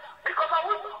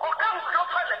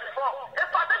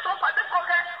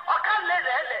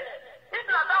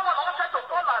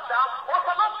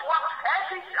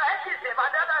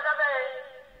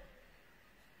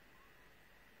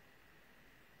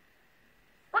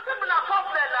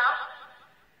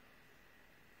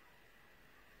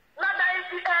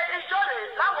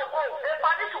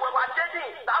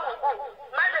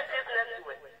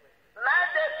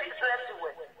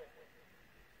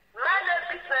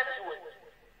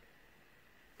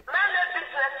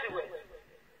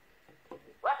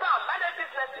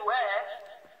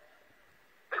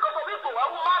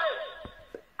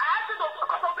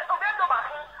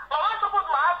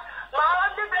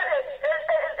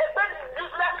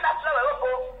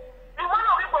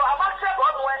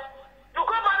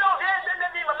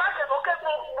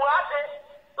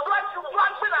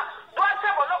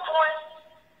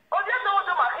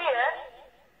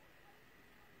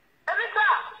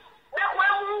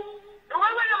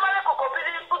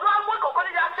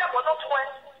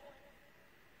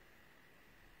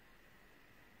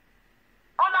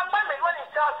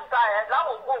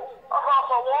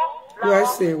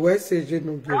 Where's the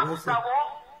Genubi?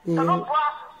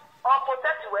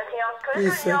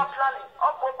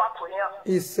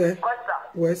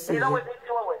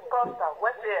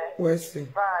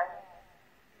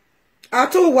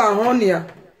 Ato wa honia.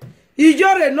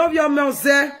 Iyore no vio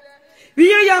menze.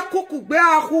 Viye ya kuku gbe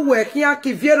ahu we kian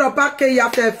ki viero ba ke ya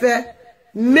fefe.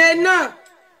 Mena.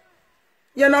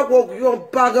 Ye na go yo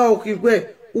baga o ki gbe.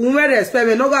 Unwe respect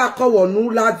me no ga ko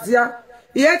wonu ladia.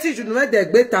 Iye ti ju no de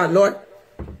gbe ta lo.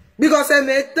 Because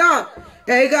meta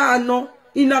e ga no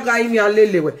ina ga imi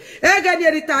alelewe. E ga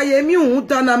ni Rita ye mi un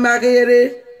dana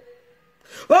magere.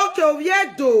 Oke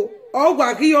oviedo o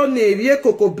gwa ki yo na erie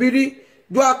kokobiri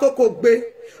do akoko gbe.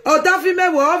 O da fi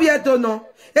mewo oviedo no.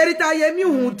 Rita ye mi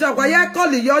un da gwa ye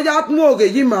koli yo ya mu oge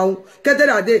yi ma un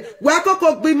kederade gwa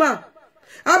akoko gbe ma.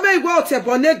 Abe igwe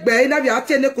otebo negbe ina bi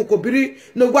ati ene kokobiri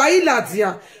no gwa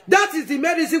iladia. That is the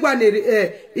main reason why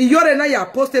Iyore na ya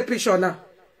post a picture na.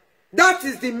 That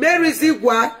is the main reason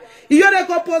why Iyore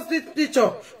go post this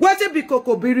picture. What it be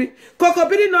kokobiri?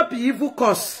 Kokobiri not be evil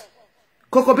cause.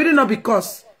 Kokobiri not be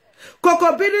cause.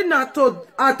 Kokobiri not to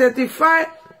identify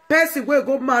person will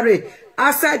go marry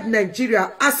outside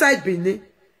Nigeria, outside Benin.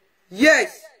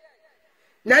 Yes.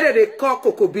 Now they call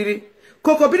kokobiri.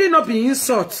 Kokobiri not be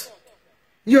insult.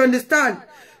 You understand?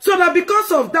 So now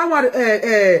because of that one,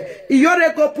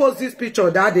 Iyore go post this picture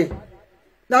that day.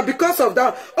 Now because of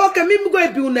that, okay, me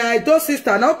go be una Edo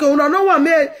sister. Now okay, una no one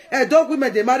me Edo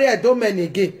women they marry Edo men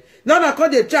again. Now na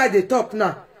come they try they talk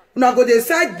now. Una go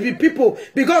decide the people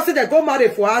because they go marry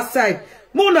for outside.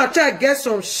 Una try get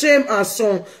some shame and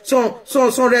some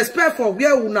respect for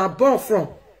where una born from.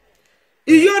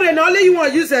 Iyore na only you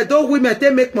want use Edo women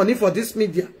they make money for this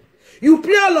media. You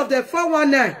play all of the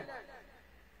 419.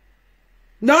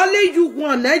 Now only you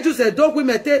want, I just a dog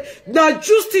women. Now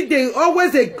just they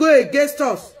always they go against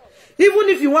us. Even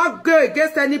if you want to go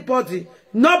against anybody,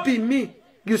 not be me.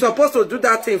 You're supposed to do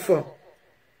that thing for.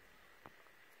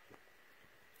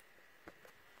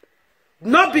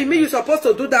 Not be me, you're supposed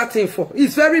to do that thing for.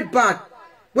 It's very bad.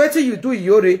 Wait till you do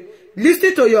Iyore.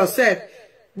 Listen to yourself.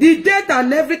 The date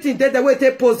and everything, the way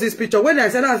they post this picture. When I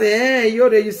say, hey,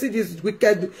 Iyore, you see this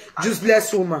wicked,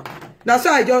 useless woman. That's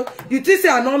why I just, you think say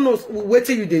I don't know what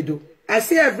you they do. I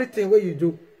see everything what you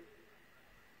do.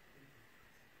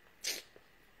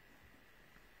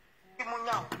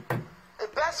 The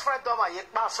best friend of my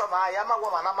I am a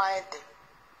woman, I'm a ente.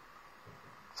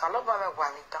 Saloma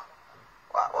Wanita.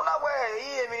 Una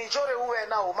way, I mean, Iyore who are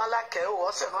now, Malake, or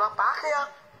Senona Pakia.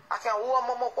 I can warm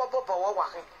Momo Popo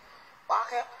walking.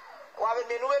 Pakia, while we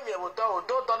may know don't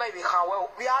know how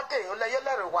we are there, you lay a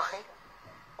letter walking.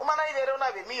 Umana I don't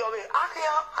have me away. I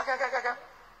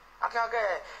can't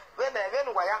get when I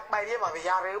my name of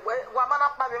Yare, woman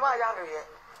up by my Yare.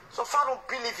 So far, don't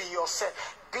believe in yourself.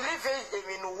 Believe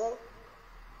in who.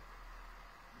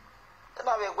 Then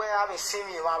I will wear a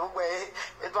singing my way.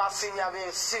 It was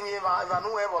singing my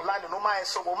new ever line no my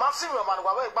so massive man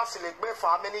away basilic for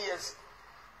how many years.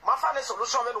 My family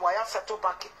solution when I settle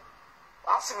back.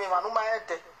 Ask me, man, my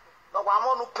head. No one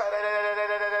who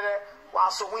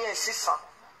was so we sister.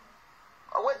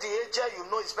 Away the age you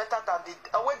know is better than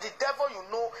the away the devil you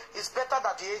know is better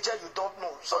than the age you don't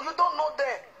know. So you don't know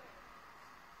them.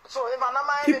 So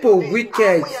people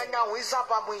wicked.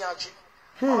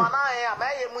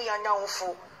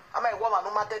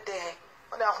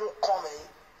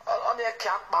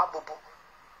 can babu.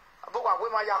 About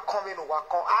when my coming to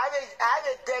work on. I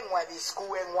then when the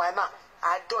school and why not?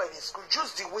 I do in school.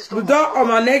 Use the wisdom. Don't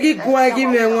omanegi gwa give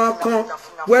me one con.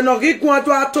 When ogi gwa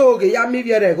to atoge ya mi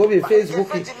viere go be Facebook.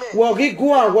 Wogi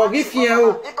gwa wogi fien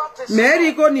o.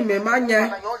 Meri go ni me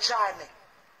manya.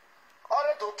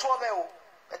 Ore to to me o.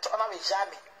 E to na me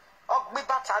jami. Og bi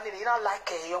bata ni na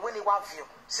like e when you want view.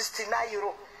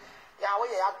 €69. Ya we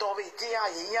ya do be ti ya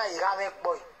ye ya me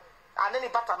boy. And then the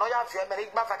bata no ya view me ri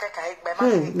bata ka ka e gbe ma.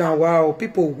 Now wow,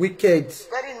 people wicked.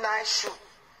 Very nice shoe.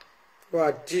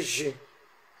 What digi?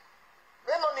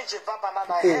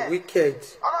 Oh, wicked.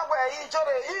 Ona gwe yi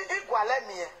jore igwale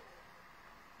mi e.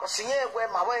 Ko sinye gwe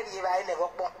ma we ri ba ne bo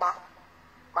pa.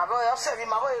 Ma bo yo se mi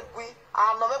ma bo egui.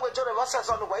 Ano me gwe jore bo se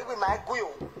so no gwe igui ma egui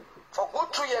o. For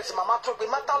good 2 years mama to be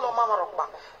mata lo mama ro pa.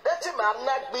 Deti ma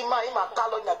na gbi ma I ma ta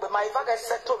lo nya gbe ma ifa ga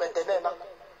settle be de na.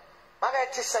 Ma ga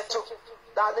ti settle.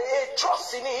 That e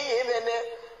trust ni e me ne.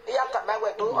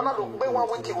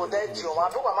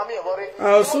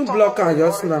 I'll soon block her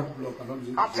just now.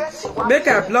 Make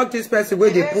I block this person where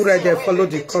they put right there, follow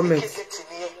the comments.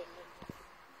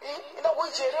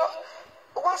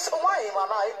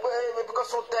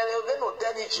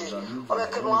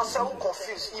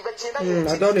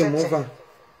 I don't remove her.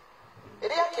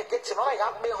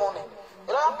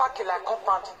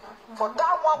 For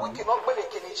that one we cannot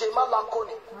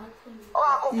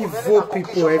evil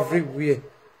people everywhere.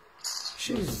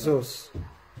 Jesus.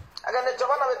 Again, the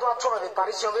Javana with one trouble, the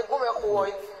Paris, you go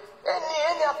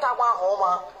any Atawa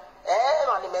Homa,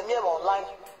 and the meme online.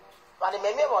 And the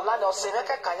meme online or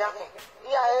Seneca Kayaking.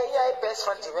 Yeah, best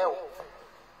friend to me.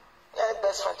 Yeah,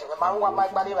 best friend to me. My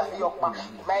body, my Yokma,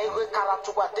 my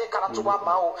Karatuba, de Karatuba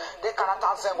Mao, de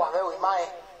Karataze, whatever my.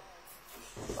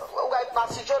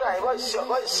 I was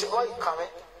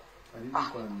coming.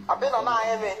 I've been on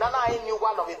I knew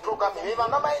one of the programming. If I'm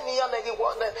not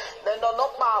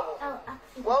power.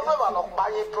 Well, never not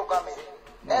buy programming.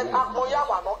 And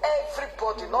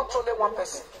everybody, not only one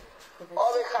person.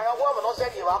 All the kind of woman not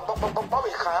saying you are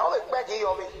Bobby Kai, all the baggy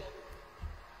of it.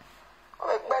 All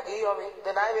the baggy of it.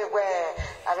 Then I will wear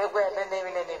the name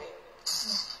in the name.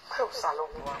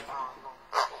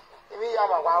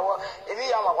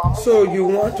 So you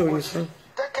want to listen?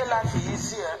 Take a life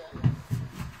easier.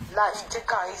 Life, take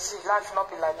her easy. Life not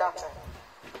be like that.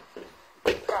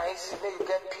 Take her easy, make you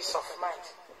get peace of mind.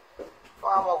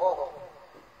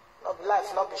 No,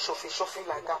 life not be chauffeur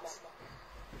like that.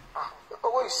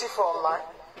 But what you see for online,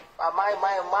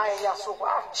 my, yeah, so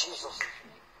Jesus.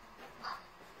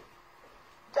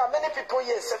 There are many people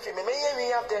here, except me.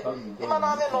 Me have there.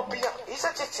 He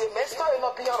said,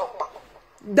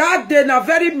 that day, na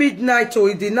very midnight or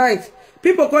in the night.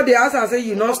 People call the house and say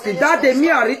you not sleep. That day, me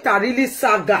and Rita really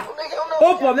saga.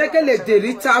 Opo make le de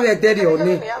Rita we there on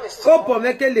me. Opo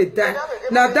make le die.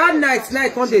 Now that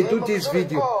night when they do this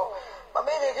video. But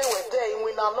maybe they were there in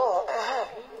winner no.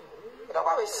 You know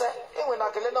what we say? In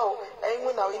winner gele no. In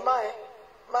winner in my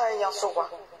yasowa.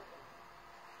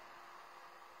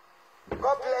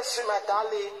 God bless you, my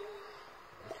darling.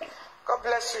 God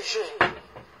bless you, Jay.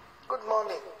 Good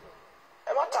morning.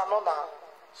 What another?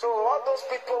 So all those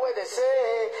people where they say,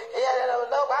 yeah,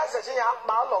 no, I said, yeah, I'm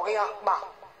not going back.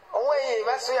 Only if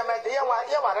I say, I'm at the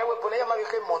Iyore will put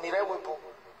money, they will put.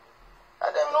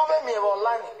 And then no me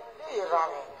online. Here,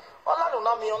 Rami. All I don't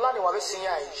know me online, what we see.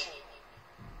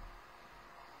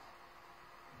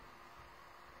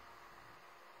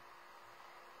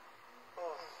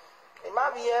 It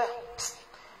might be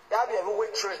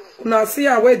now see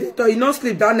how way they you not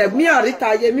sleep that night. Me and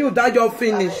Rita, me that job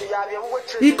finish.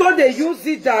 Because they use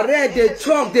it direct, they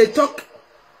talk.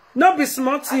 Not be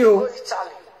smart you.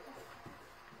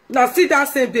 Now see that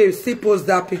same day, still post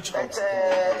that picture.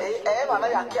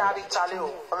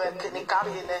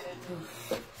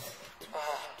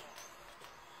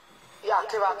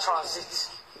 Transit.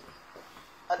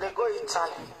 And they go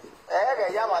Italy. I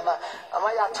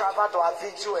travel to a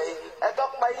video. I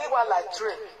don't buy you like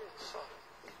train.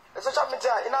 Social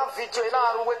media in our video, in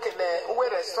our working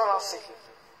restaurants.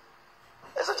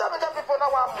 Social media people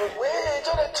now want to wait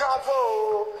to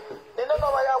travel. They don't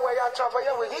know where you travel.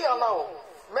 We here now.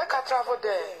 Make a travel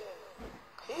there.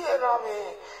 Here,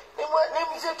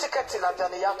 name your ticket in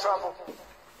Adania travel.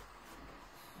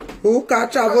 Who can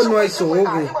travel no is so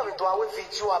over.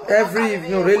 Every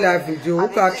evening, real life video. Who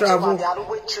can travel?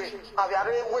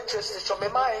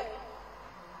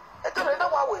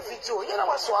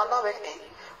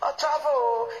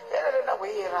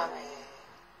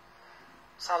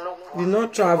 You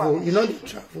not travel. You not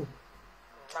travel.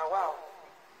 Wow.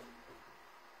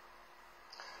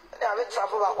 I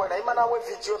travel back when I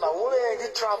video now. Who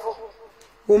travel?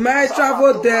 We may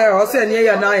travel there or say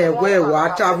near na we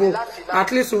travel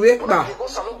at least we back.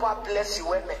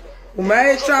 We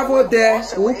may travel there,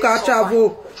 we can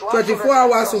travel 24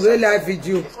 hours with live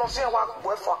video.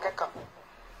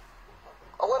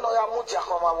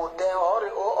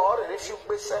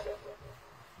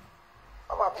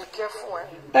 Be careful,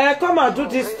 Come and do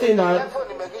this thing now.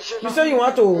 You say you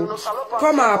want to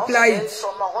come and apply it.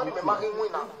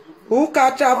 Who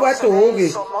can travel to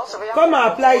Oge? Come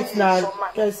and apply it now.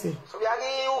 Casey. So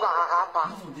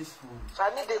I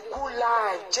need a good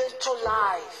life, gentle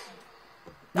life.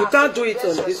 You can't do it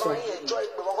on this one.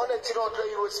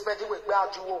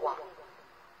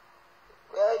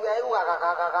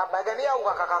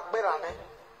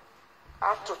 I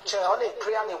have to check on a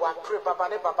prayer and one pray, Baba,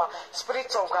 Baba,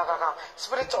 spirit of Gaga,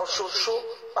 spirit of Shosho,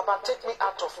 Baba, take me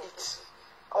out of it.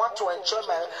 I want to enjoy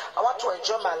my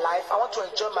life. I want to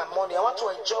enjoy my money. I want to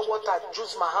enjoy what I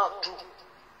use my hand to do.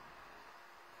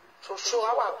 So show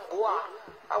how I go.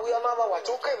 I will not what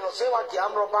okay, no say what the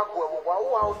amro back go.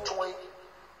 Wow, doing.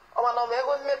 I want to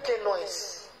make a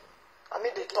noise. I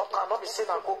mean the talk cannot be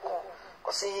saying I go con.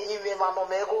 Because even my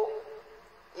mego,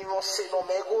 you must say no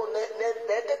mego.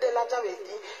 De la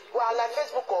javeti. Well, like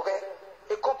Facebook or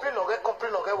a complain or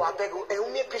what bego. A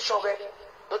umi picture.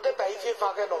 Don't if you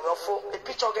forget no a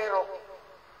picture girl.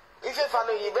 If you find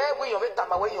you where you met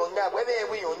them away on that, where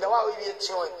we on the why we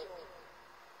join.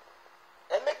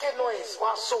 And make a noise,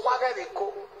 while so wagga they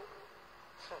go.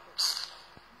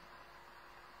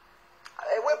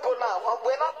 A weapon now,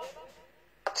 we're not.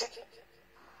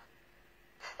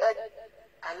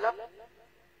 I love.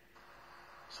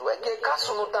 So we get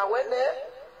castle that when there.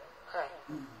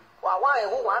 Why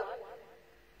who want?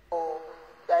 Oh.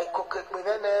 I cook it with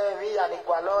an we and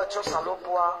Igualo,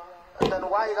 Chosalopua, and then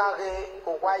why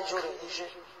or why Iyore?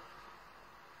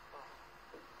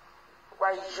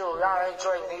 Why you are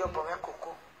enjoying the Yopomeco?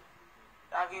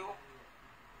 Have you?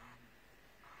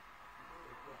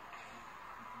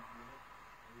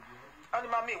 Only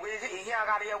mammy, we hear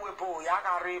a webo,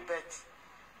 Yagari bet,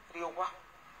 Riowa.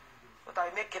 But I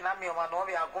make an army of an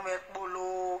obi, I go make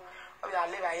bolo, or I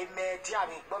live a me,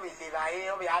 Tiami, Bobby, live a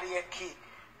or a key.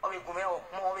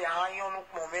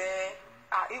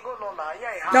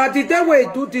 Now the day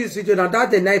we do this video, now that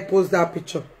the night post that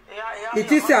picture.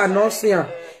 It is an announcement.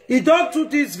 He don't do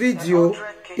this video.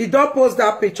 He don't post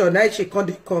that picture. Now she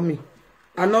can't call me.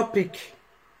 I not pick.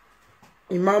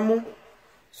 Imamu.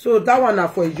 So that one are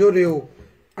for Iyore.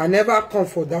 I never come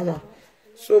for that one.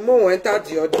 So Mo enter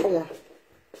the other one.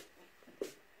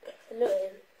 Hello,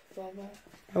 Mama.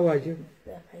 How are you?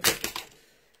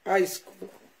 High school.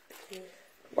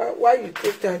 Why you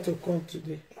take time to come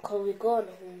today? Because we go on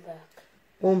home back.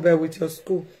 Home back with your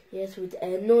school? Yes, with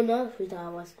no, not with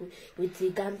our school. With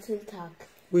the Gansen tag.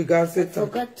 We Gansen tag. I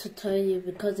forgot to tell you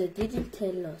because they didn't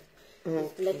tell us.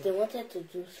 Okay. Like they wanted to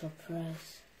do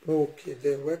surprise. Okay,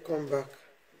 then welcome back.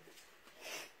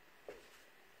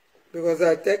 Because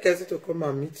I tell Cassie to come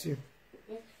and meet you.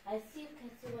 Yes, I see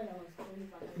Cassie when I was coming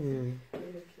back.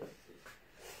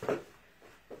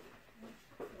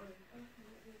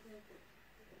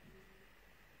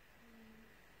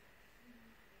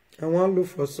 I want to look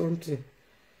for something.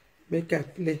 Make I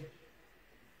play.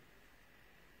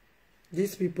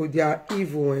 These people, they are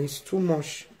evil and it's too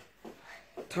much.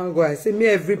 Thank God. I say, me,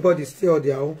 everybody stay on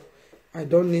their own. I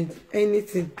don't need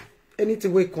anything.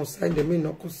 Anything will concern them, may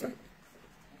not concern.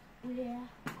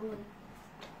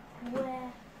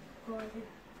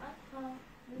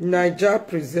 Niger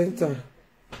presenter.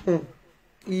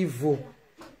 Evil.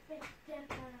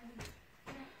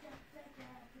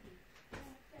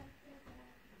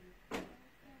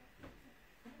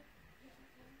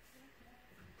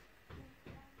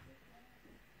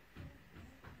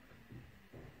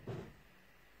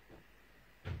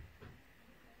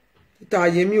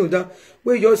 Yemi Oda,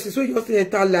 where you see, so you see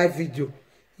enter live video,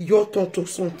 you turn to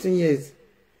something else.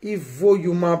 Evil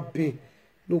human being,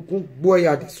 no good boy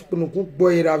at this, no good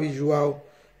boy at visual.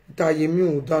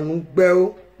 Yemi Oda, no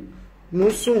bell, no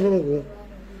soon.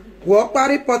 Walk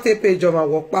party party page of my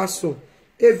work pass so.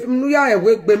 If you are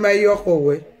awake by my york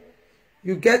away,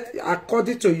 you get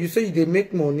according to you say they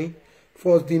make money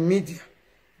for the media,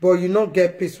 but you not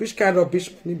get peace. Which kind of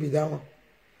bitch money be that one?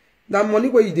 That money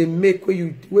where you they make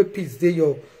where peace they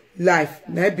your life,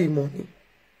 na be money.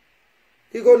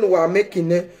 You go no wa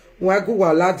making it, wa go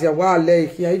wa ladia wa le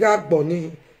here, you got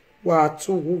money, wa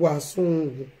tu wa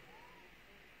sun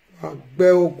wa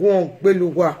gbe ogun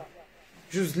gbelu wa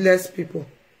useless people.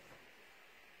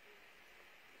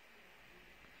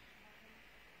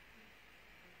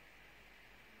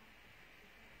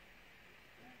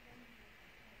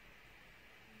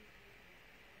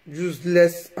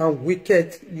 Useless and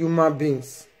wicked human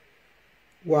beings.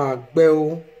 Wow,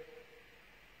 Bell.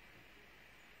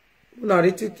 Una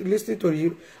listen to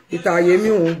you.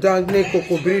 Itayemi on dangne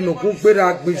kokobiri no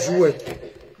kugbera gbejue.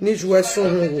 Ni jue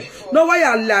sungu. No why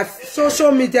I laugh.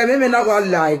 Social media me na go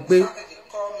like be.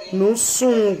 No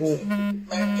sungu.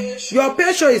 Your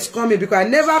patient is coming because I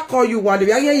never call you one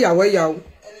day. Anytime when they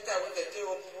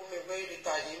open me, where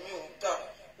Itayemi on da.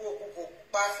 Go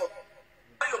buy for.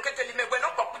 You get tell me when no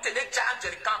put the change the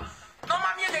camp. No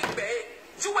mami dey gbe.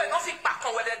 You will not fit back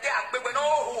on where they are gbe when no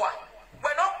ho.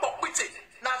 When no pop with it.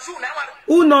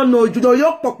 Who no you know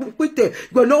your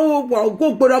pokpite go no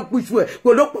go back with you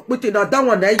go no pokpite na that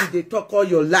one na you dey talk all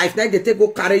your life na they take go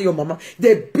carry your mama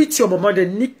they beat your mama they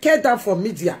naked down for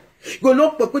media go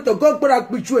no pokpite go back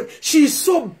with you she is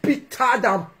so bitter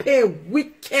than pain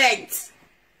wicked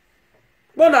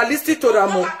but na listen to that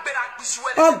mo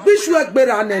bichu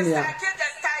egbera nenia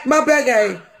ma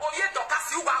beg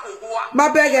my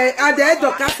beg at the end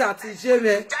of Casa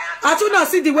Tijeme. I do not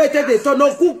see the way they turn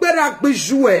no Kuberak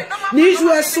Bijue.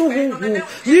 Nijue Suhungu,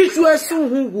 Nijue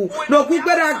Suhungu, no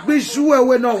Kuberak Bijue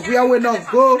when no we are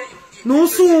not go. No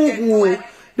Suhungu.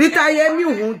 Rita Yemi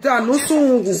Hunta, no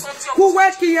Suhungu. Who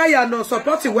work here no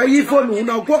supporting where you for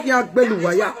no go yak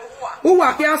beluaya. Who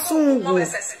work here Suhungu.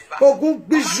 Ogu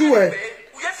Bijue.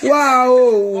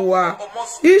 Wow.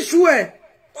 Ijue.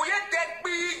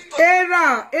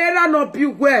 Era no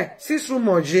piugwe sisu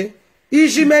moje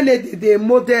ijimene de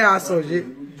mode asoje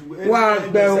wa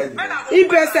gbe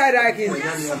ibesa raki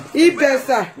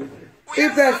ibesa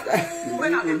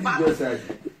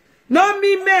no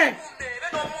mi me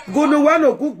gunu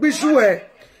wano gugbisu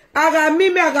aga mi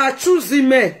me aga choose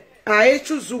me a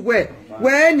choose we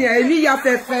ni emi ya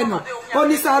fefe no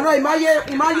onisa ro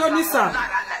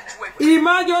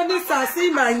imayo nisa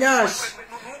si manyash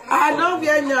I don't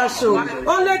wear nyash.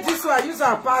 Only this one I use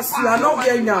a pass you. I don't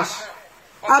wear nyash.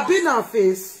 I've been on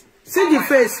face. See the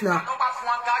face now.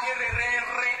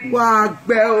 Wow,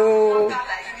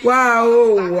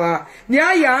 wow.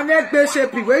 Nya ya make be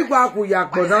shape we gwa ku ya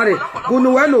gbonare.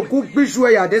 Gunu we no ku biju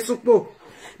ya de supo.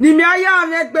 Ni mi aya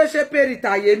make be shape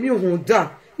Rita Yemi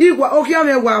Hunda. Igwa oki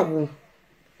ame wa wu.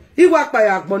 Igwa pa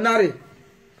ya gbonare.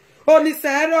 Oni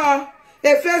sero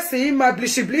efesi ma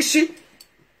blishi.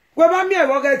 Weba mi e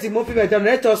wo get mo fi bedan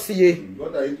let us see.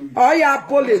 Oh ya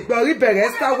pole gbori bere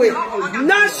Esther way.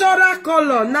 Natural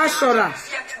color, natural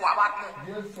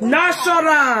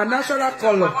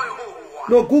color.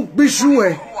 No good biju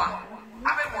e.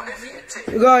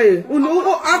 Right.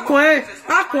 Unu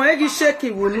akon gi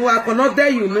shake wunu akono de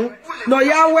you know. No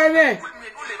ya wewe.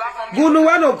 Gunu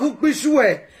wa no good biju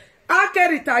e.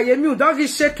 Akerita Yemi u don gi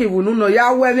shake wunu no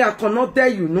ya wewe akono de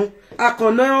you know.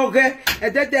 Akono oge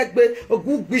ededegbe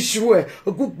ogugbiju e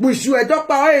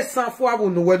dopa o esan fo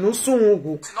awunu we no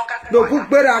sunwu no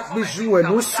gugbera gbiju e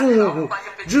no sunwu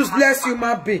useless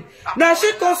human being now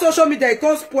she come social media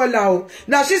come spoil her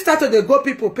now she start to go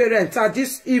people parents and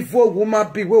this evil woman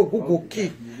be we ogugo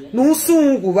ki no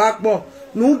sunwu wa gbo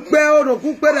no gbe o no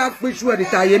gugbera gbiju e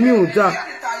Rita Yemi Uda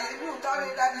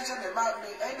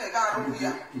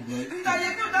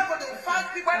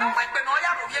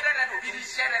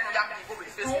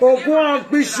Ogun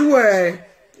biju e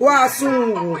wa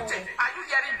sun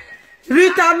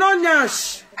Rita no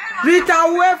nyash Rita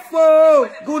wefo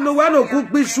gunu wa no gun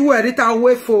biju e Rita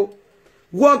wefo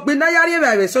wo gbe na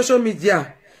yari e social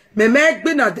media me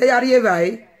gbe na de yari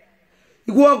e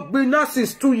wo gbe na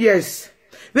since 2 years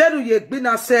when you gbe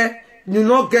na say you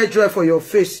not get joy for your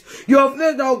face. Your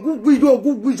face now good if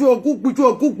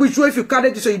you carry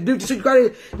this or you do this, you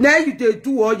carry now you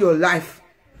do all your life.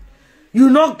 You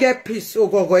not get peace. Oh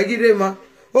go egirema.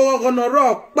 Oh go no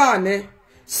rock pane.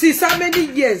 See so many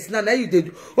years now you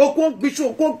did. Oh go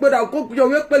bishu, go better, go your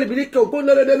work Belike, go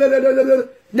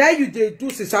now you did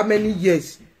do since how many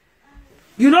years.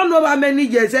 You don't know how many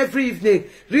years every evening.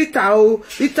 Rita,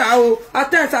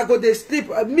 at times I go to sleep.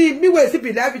 Me will sleep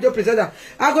in that video presenter.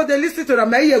 I go to listen to them.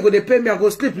 My ear go to pay me. I go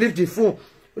sleep, leave the phone.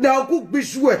 Now cook be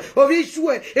sure.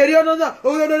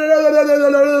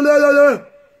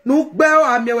 No bell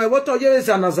and me what are you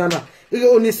zana.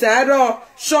 Onisero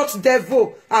short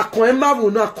devil. A coema will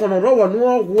not conoro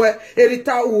no where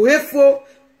Rita uhefo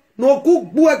no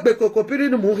cook buek beko kopiri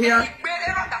no muhia.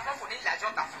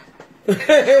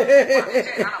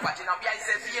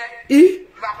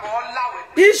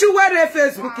 Issue where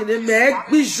Facebook in a meg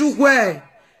biju where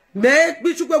meg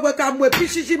biju where come with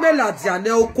Pishi Meladia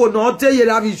oko no day you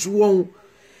have issue.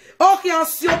 Okay, I'll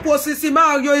see your posisi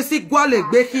ma yo isi gwale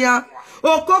behia.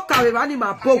 oko kawe bani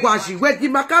ma pogwashi we di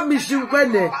makamishi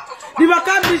wene di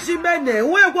makamishi mene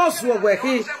we wosu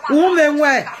we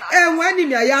umenwe enwe ni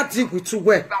mi ayati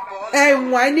gituwe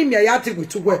enwe ni mi ayati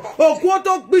gituwe oku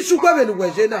to gbisu gbe me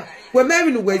nuwe je na we me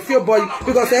mi nuwe feel boy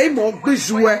because e mo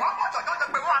gbisuwe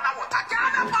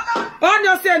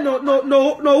onyo say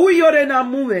no Iyore na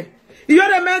muwe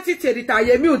Iyore meti terita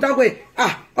yemi udagwe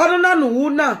ono na nu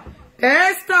na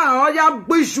Esther oya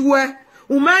gbisuwe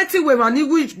umeti we mani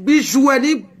gbisuwe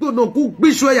ni no ku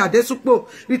gbisuwe ya desupo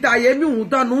Rita yemi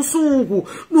uda nu sungu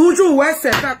nuju we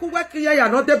se fa ku we kiya ya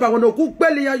no de ba no ku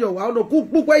gbeli ya yo wa no ku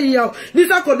gbugwe ya ni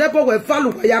sa ko nepo we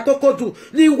falu ya kokodu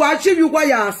ni wa chibi kwa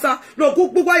ya asa no ku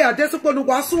gbugwe ya desupo nu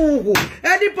kwa sungu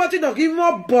anybody no give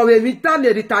more boy mi tan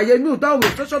Rita yemi uda we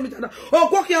social media o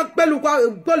ko ki pelu kwa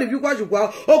boli vi kwa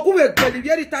jugwa o ku we gbeli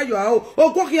vi Rita yo o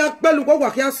ko ki pelu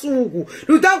kwa ki sungu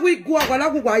luda wi gwa kwa la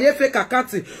kwa ye fe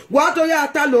kakati wa to ya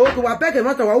atalo ko wa bege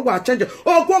mata wa change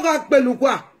o ko ga pelu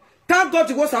kwa thank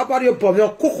God go sa pari o bo mi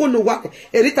koko nu wa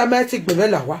Rita meti gbe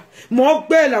la wa mo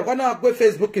gbe la kwa na gbe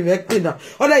Facebook me pina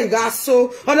ola iga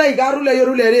so ola iga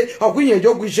rule re ogun yen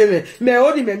jogun se me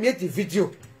o ni me mi ti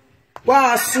video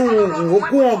wa sun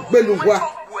ogun gbelu wa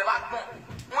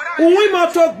unwi mo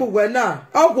to gbo na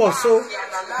o so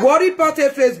worry party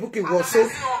Facebook wo so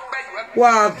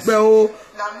wa gbe o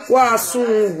wa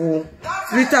sun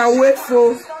Rita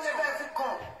wefo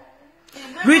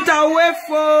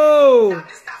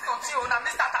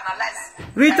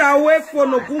Rita wefo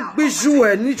no ku gbiju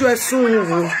e nijo esun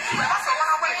wo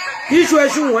nijo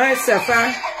esun wo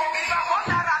sefa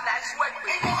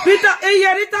Rita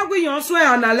Rita gwi yon so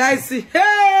analyze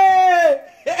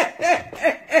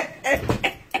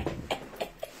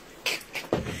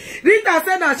Rita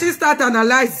said that she start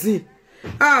analyzing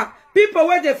people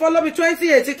where they follow me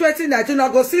 2018 2019 I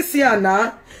go see here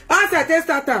now as I test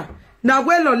starter now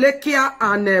well Lekia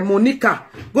and Monica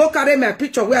go carry my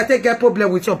picture where I take get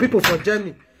problem with some people for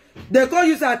Germany. They go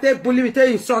use I take bully me,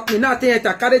 they insult me, now I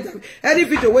carry them. Any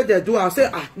video where they do, I'll say,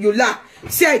 you laugh.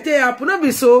 See, I tell you, not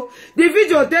be so. The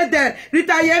video there,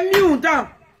 Rita yemi down.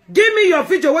 Give me your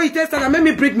video where you test and make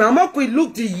me break my mouth. We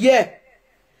look the year.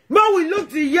 But we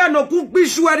look the year, no cook be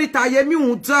sure Rita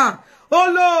yemi down.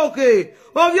 Oh, okay.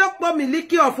 Oh, you put me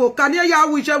licky off. Can you hear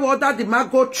whichever order the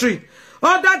mango tree?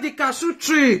 Order the cashew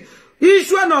tree.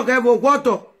 Issue no give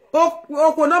water. Oh,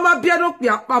 no ma biano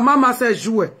pia, mama says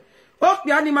jouer. Oh,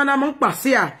 piani mana mon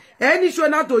passia. Any show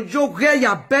not to joke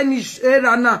ya benish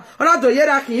erana. Or not to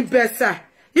yeraki bessa.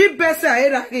 Ibessa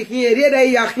eraki here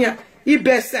yakia.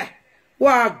 Ibessa.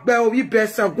 Wa bell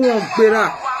ibessa go on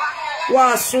bera.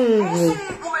 Wa sungu.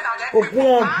 O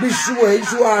go on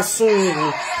bishue, you are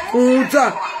sungu.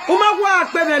 Uta. Uma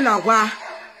bemela wa.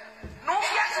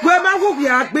 Wema wo bi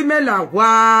agbemela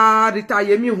wa Rita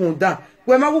yemi hunda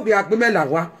wema wo bi agbemela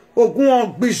wa ogun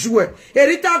on gbiju e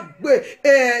Rita gbe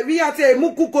wi ate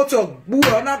mukuko to gbu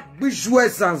ona gbiju e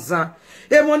zanzan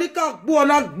e Monica gbu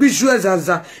ona gbiju e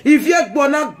zanzan ifie gbu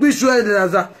ona gbiju e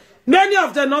zanzan many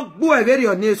of them not gbu e very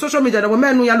on social media na wo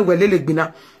menu ya luwe lele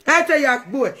gbina ete ya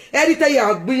gbu e Rita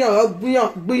ya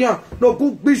gbiyan no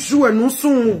gu gbiju e nu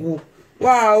sunwu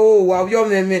wa o wa yo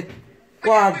meme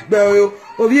wa gbe o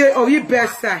obi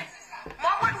besa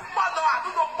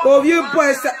obi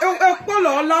besa e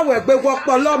polo lawe gbe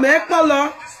wopolo me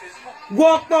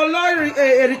wopolo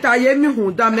Rita yemi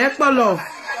hunda me polo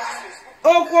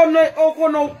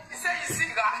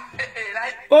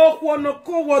okono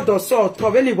ko wodo so to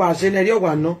veli wa generi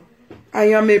wa no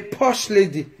I am a posh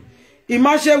lady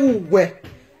imagine we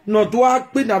no do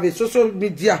agbe na be social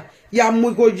media ya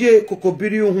mugo ye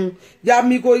kokobiri ohun ya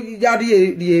migo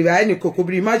yari ri ni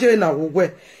kokobiri imagine na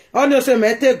wogwe oni se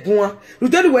mete gun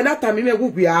ruteni we na tami me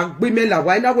gugbe agbe me la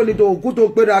wa ina wo ni do ogun to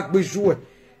gbera agbeju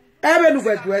ebe nu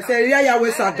gbedu e se ya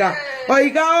we Saga o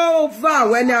iga over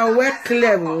when na we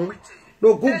clear o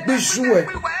do gugbeju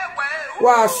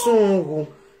wa sungu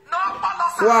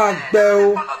wa gbe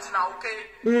o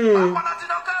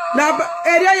na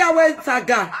area ya we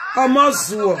Saga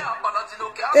omozuo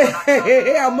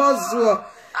Amozuo.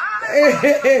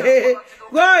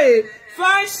 Boy,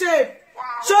 fine shape.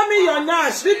 Show me your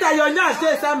nash. Rita, your nash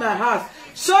is at my house.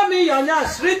 Show me your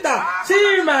nash. Rita,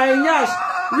 see my nash.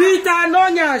 Rita, no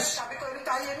nash.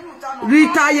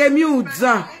 Rita, yemi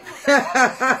uza.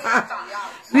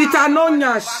 Rita, no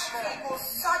nash.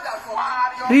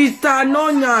 Rita,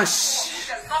 no nash.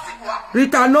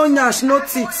 Rita, no nash, no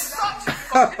teeth.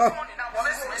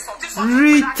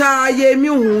 Rita, yemi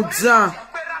uza.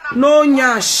 No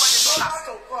nyash.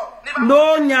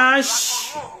 No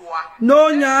nyash. No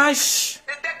nyash.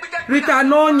 Rita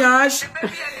no nyash.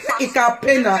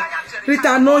 Ikapena.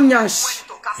 Rita no nyash.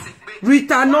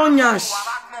 Rita no nyash.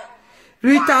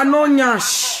 Rita no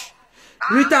nyash.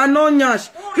 Rita no nyash.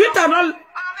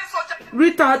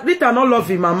 Rita no love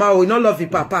him mama or he no love him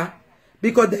papa.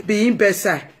 Because they be in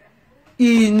bedside.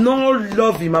 He no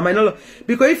love him mama. No love.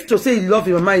 Because if to say he love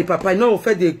him mama and papa, he no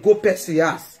offend they go person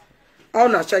ass. How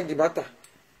na check the matter?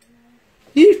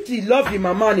 If he love him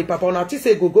mama and papa, on a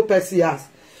say go person ass.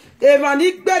 Even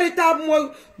if Rita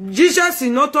more Jesus is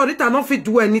not Rita not fit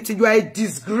do anything. You are a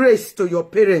disgrace to your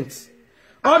parents.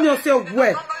 On yourself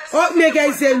where? Oh, make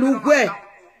I say look where?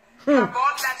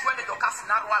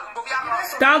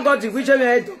 Thank God the vision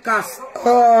is Docas.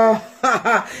 Oh,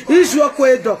 issue a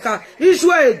Docas.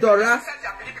 Issue a Dora.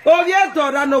 Oh, yeah,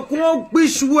 Dora, no, come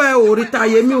wish well,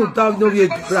 retire me without no ye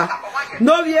Dora.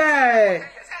 No, yeah.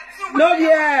 No,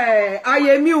 yeah. I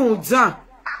am you, Zan.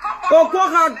 Oh, go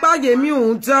back by ye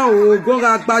mute, oh, go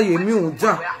back by ye mute.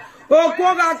 Oh,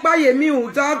 go back by ye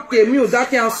mute, that ye mute, that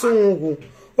can soon.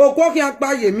 Oh, go back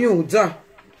by ye mute.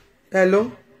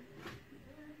 Hello?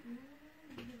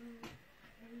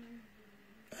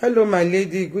 Hello, my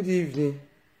lady. Good evening.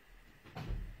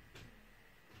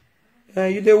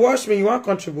 You dey watch me. You want to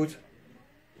contribute?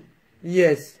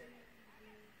 Yes.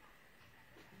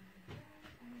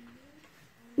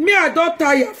 Me, I don't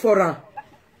tire for her.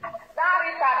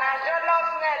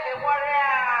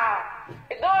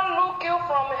 It don't look you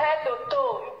from head to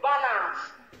toe. Balance.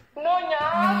 No,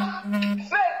 yeah.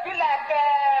 Face be like a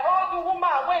old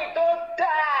woman when you don't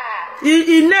die.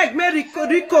 He neck me Rico.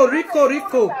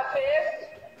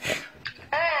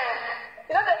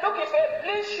 You know they looking for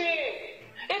bleaching.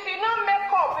 If you don't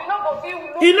make up, you don't go feel.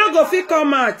 You no go fit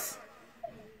come out. If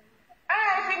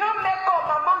you don't make up,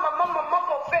 mama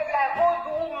for face like old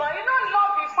woman. You don't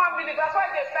love your family. That's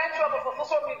why they find trouble for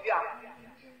social media.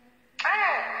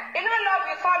 You don't love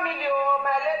your family, oh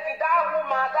my lady. That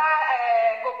woman,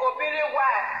 that Kokobiri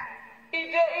wife.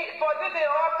 But they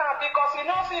all time because you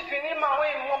know see Pinima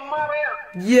when you marry.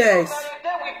 Yes. When you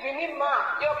there with Pinima,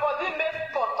 your body made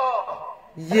photo.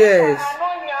 Yes.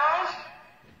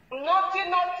 Naughty.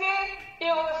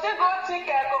 You will still go take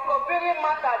a Kokobiri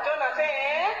matter, Jonah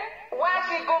say, why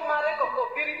she go marry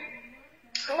Kokobiri?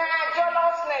 Nah,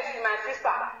 jealousness, my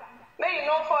sister. May you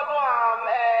know for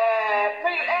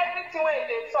may you everything when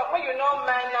they talk, may you know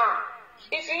man now.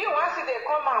 If you want to they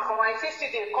come out for my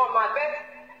sister, they come out, but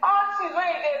all things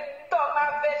when they talk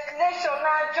about vaccination,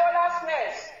 now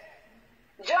jealousness.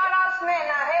 Jealousness,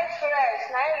 now hatred,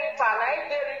 now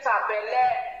Rita,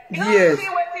 Belike. You don't see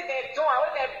what they do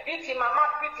when they beat him, mama,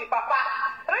 beat him, papa.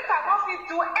 Rita not fit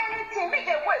do anything. Make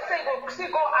the way say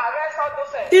go arrest all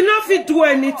those. He not fit do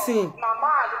anything.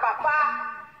 Mama, papa.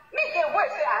 Make the way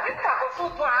say Rita go so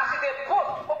do as they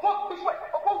both.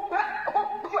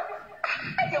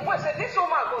 Make the way say this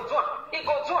woman go do. He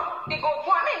go do. I mean,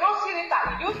 no see Rita.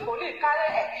 He use police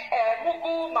carry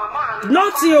mugu mama.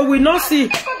 Not see you. We not see.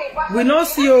 We not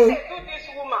see you.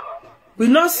 We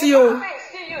not see you.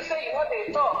 You say you know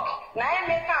they talk. Now you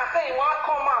make her say you want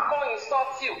come and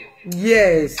insult you.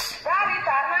 Yes. That is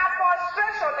now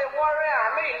frustration the warrior. I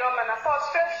mean, no man,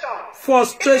 frustration.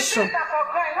 If you for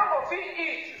grind, not go fit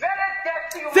eat. Very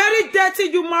dirty. Very dirty.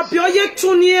 You might be on your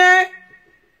tunie.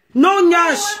 No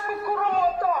nyash.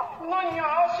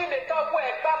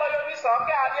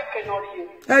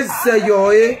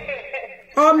 Iyore.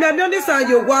 Oh, me understand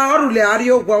you. Wa orule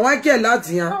ario wa wa get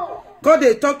ladian. God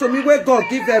they talk to me where God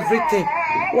give everything.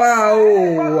 Wow.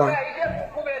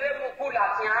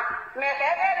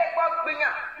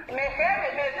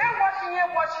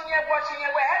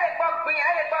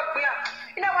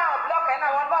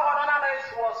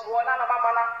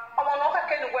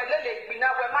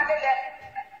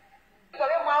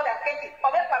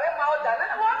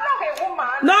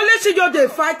 Now let's see you they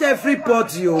fight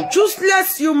everybody. Just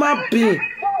less human being.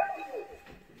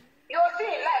 You'll see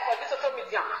in life on this social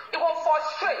media, it will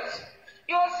frustrate.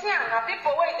 You'll see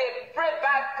people when they pray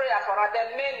bad prayer for her,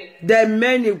 they're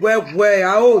many. Where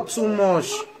oh too much.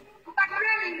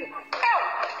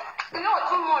 You know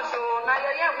too much, oh, now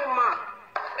you're a young woman.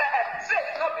 Faith,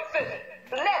 not be faith.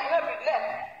 Left, not be left.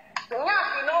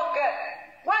 Nyash, you know, get.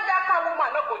 When that kind of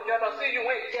woman not go to see you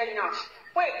when you get nyash,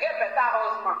 when you get better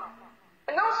husband.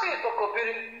 And now see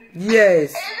Kokobiri.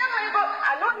 Yes.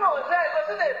 I don't know,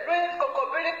 because they bring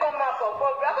Kokobiri come out for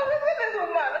problem. I don't see this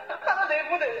woman. I don't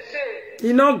even the shame.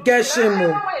 You know, get shame.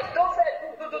 Don't say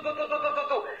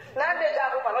do. Now they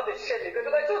that woman not the shame because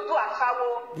you do a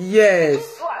shower. Yes.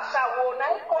 Do a shower.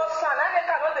 Now you call son. Now they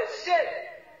cannot the shame.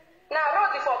 Now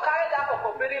road for carry that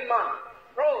Kokobiri man.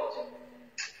 Road.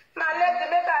 Now let the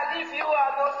make I leave you.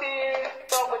 I don't see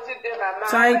talk with you.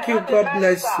 Thank you. God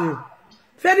bless you.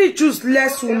 Very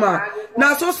useless woman.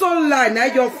 Now so lie. Now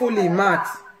you're fully mad.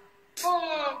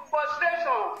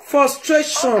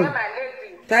 Frustration. Okay, my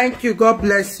lady. Thank you. God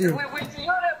bless you. With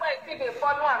Iyore, why see they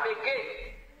follow am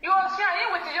again? You go see am,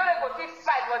 with Iyore go see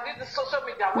fight for this social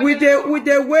media. With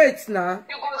the weight now.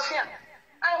 You go see am.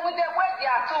 And with the way they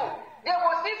are too, they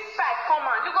will see fight come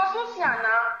on. You go see am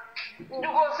now. You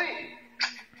go see.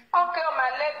 Okay, my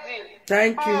lady.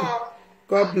 Thank you.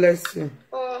 God bless you.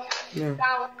 Yeah.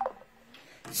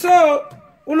 So,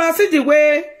 una see the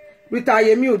way Rita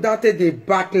Yemi Udate the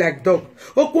back like dog.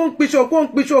 Okon picho.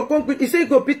 He say he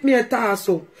go beat me enter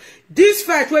so. This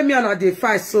fight where me and I dey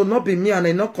fight, so not be me and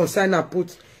I not concern and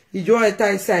put. He just enter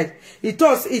inside. He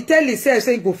tell himself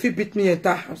say he go fit beat me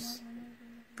enter house.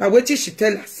 Now wait till she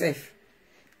tell herself.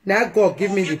 Now God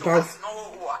give me the power.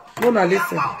 No, na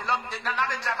listen.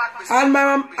 And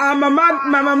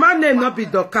my mama name not be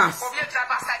Dorcas.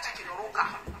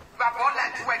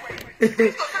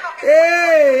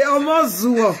 Hey, almost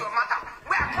Zuo.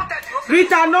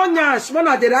 Rita no nyash.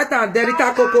 Mona de Rita and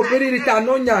Rita Kokobiri Rita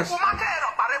no nyash.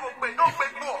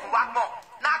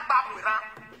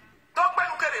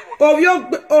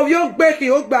 Ovyo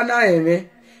gbeki ogba na eme.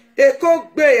 Eko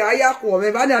gbe ayako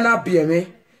me bani ana bieme.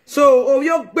 So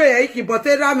ovyo gbe iki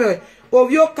botera me.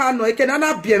 Ovyo kano eke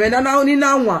nana bieme nana oni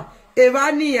na nwa.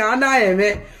 Evani ana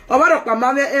eme. Obaro kwa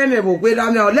mame eme bo gbe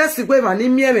na me. Olesi gbe mani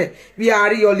mieme. We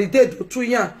are holiday do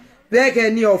tuyan. Bege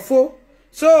ni ofo.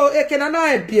 So eke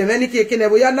nana bieme ni ki eke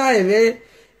nebo ya na eme.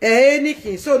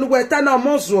 Niki. So nuwe tana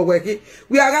mozuo weki.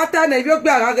 We are gata na evyo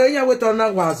gbe agaga yen weto na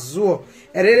wazuo.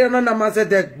 Erere no na maze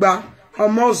de gba.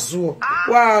 Omozuo.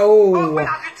 Wow.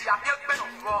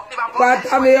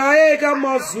 But I mean,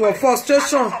 I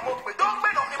frustration.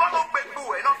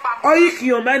 Oh, if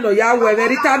you man, Yahweh,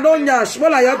 Rita no nyash.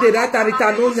 What are you doing?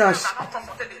 Rita no nyash.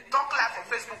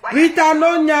 Rita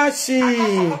no nyashi.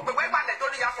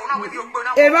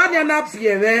 Evania na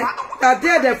pieme. Na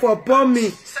there for bomb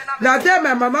me. Na there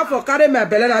my mama for carry my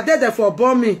belly. Na there for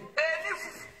bomb me.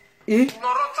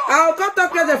 I'll cut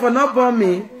up there for not bomb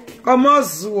me.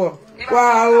 Omozuo.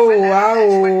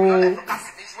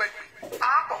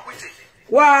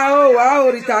 Wow,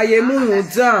 Rita Yemu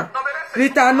Mudan.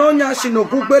 Rita no nyashi no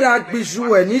kugbera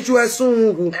gbiju e niju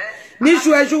esungu.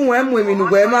 Niju eju wen mwemi nu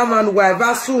we mama nu wa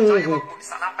va sungu.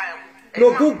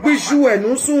 No kugbiju e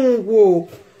nu sungu.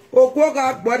 Okwo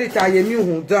ga gbo Rita Yemu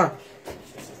Mudan.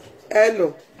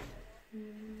 Hello.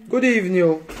 Good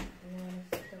evening.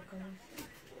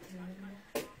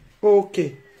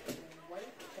 Okay.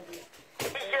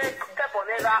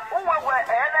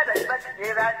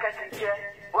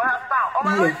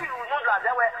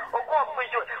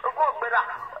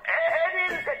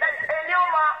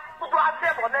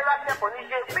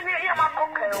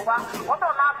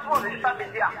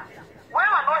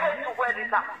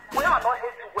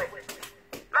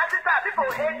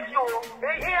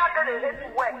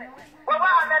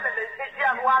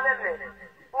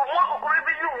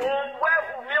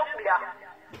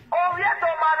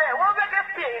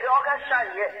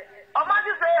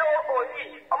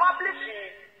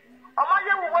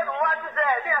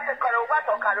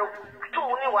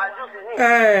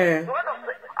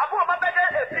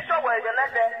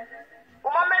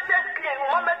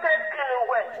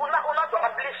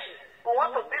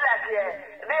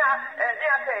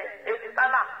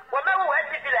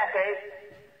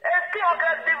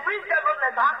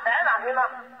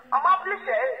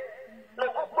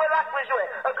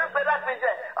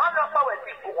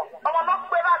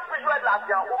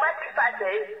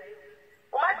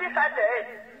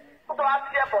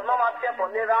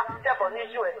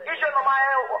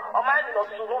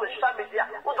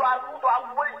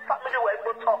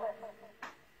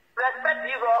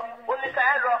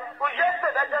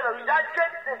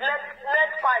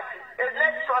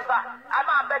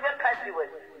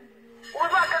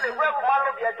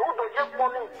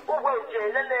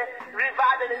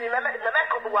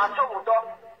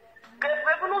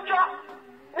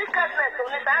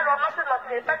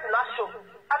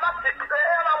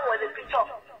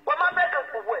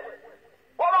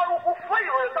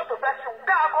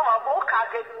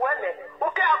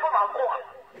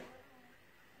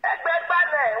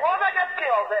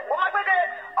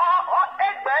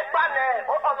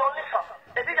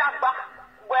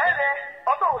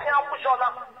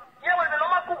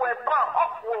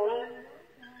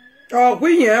 Oh,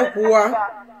 we here,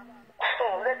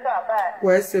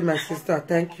 well, say my sister,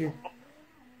 thank you.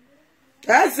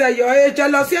 I say your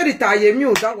jealousy Rita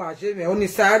Yemi that was me only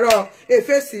Sarah, a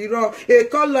face hero, a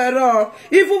color,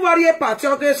 if you were a party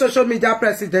of the social media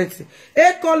presidency,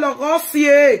 a color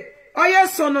offier, oh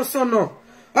yes, sono.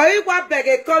 Or you want beg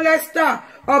a color star,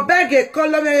 or beg a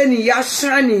color any ya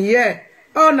shiny, yeah.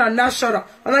 Oh, na natural,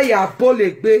 and I ya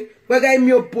bullet be. Wega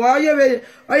mi opo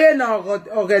oye na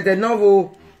ogede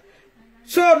novo.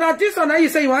 So now this one now you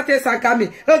say you want to Saga me.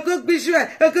 A good bijou,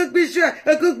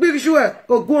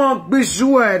 Ogun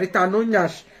bijou, Rita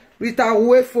nonyash. Rita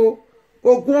uefo,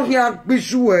 Ogun here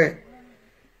bijou.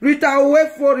 Rita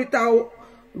uefo,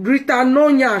 Rita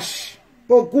nonyash.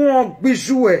 Ogun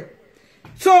bijou.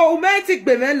 So umetik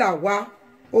beme la wa.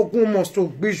 Ogun must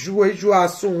bijou ju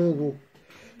asun.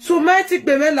 So umetik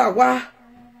beme la wa.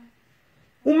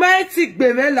 Umetik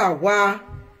beme la wa.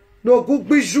 No good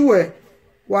bijou.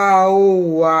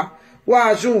 Wow,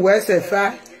 wa jun we se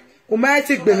fa.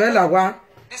 Umetik beme la wa.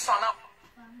 This one now.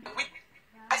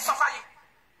 I suffer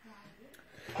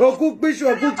you. Ogun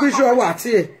bijou wa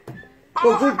ti.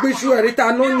 Ogun bijou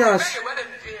Rita nonyash.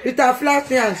 Rita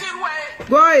flatfians.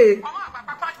 Boy.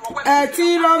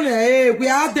 Ti lo me we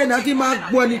are the na ki ma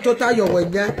gbo ni total yo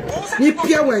wenye. Ni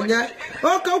pie wenye.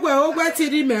 O ko we o gbe ti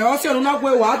ri me o se na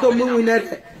gbe wa do mu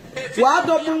winere. Wa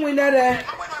do mu winere.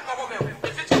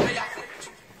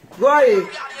 Boy.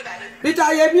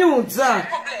 Rita ye mi unza.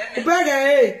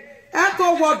 Ubege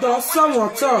eko wodo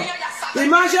someone to.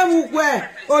 Imagine wugwe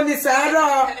oni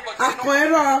saro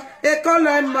akoero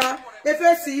ekolo ma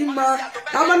efesi ma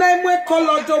amana emu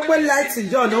ekolo do gbe light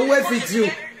yo no we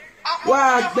video.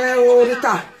 Wa gbe o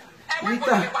Rita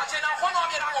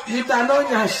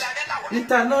nonyash.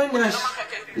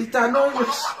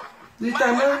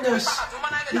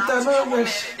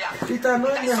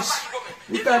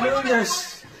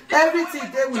 Everything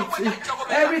there with me.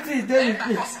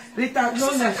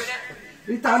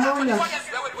 Rita nonyash.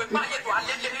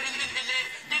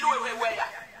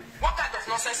 What kind of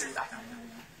nonsense is that?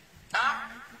 Huh?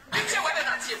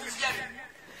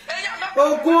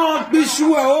 Ogun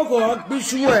bijou Rita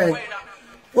nonyash.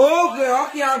 Rita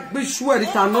nonyash.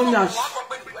 Rita nonyash.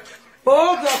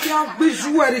 Bijou Rita nonyash.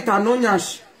 Bijou Rita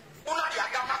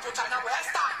nonyash.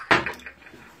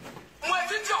 Bijou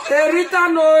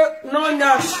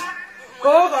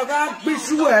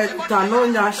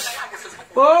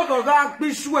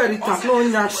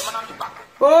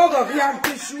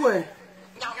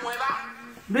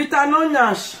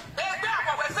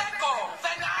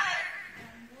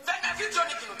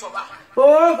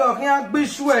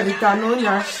Rita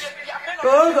nonyash.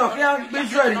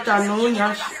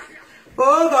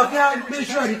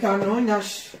 Bijou Rita nonyash. Bijou Rita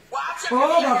nonyash.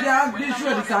 Bijou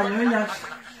Rita nonyash.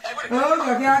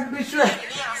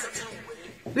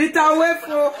 Rita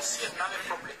wefo.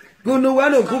 Gunu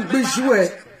wano good bijou.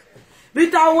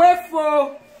 Rita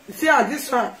wefo. See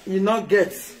this one you not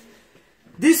get.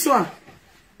 This one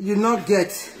you not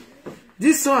get.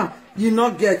 This one you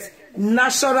not get.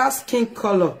 Natural skin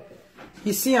color.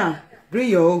 You see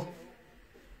Rio.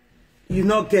 You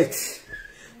not get.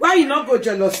 Why you not go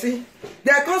jealousy?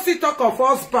 They constantly talk of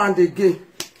husband again.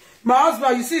 My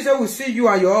husband, you see, they will see you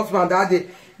and your husband that day.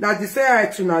 Now they say I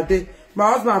to na day.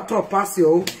 My husband talk pass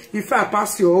you. If I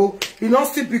pass you, you not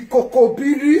still be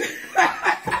kokobiri.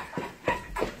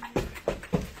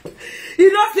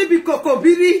 You not still be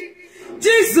kokobiri.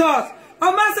 Jesus.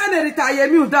 Oma say they retire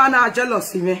me down na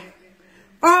jealousy me.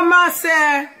 Oma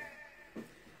say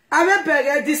I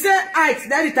beg they say height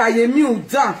they retire me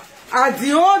down. And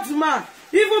the old man,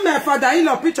 even my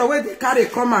father-in-law picture where they carry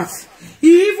comments,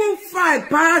 he even find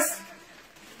past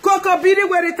Kokobiri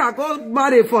where it go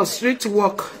marry for street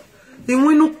work. He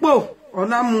win po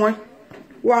on a moy.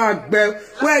 What bell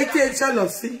where it is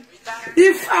jealousy.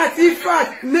 If fat,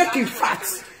 make it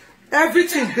fat.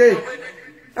 Everything they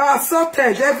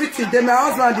sorted, everything they my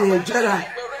husband in general.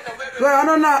 Well, I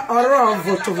don't know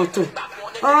voto.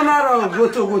 I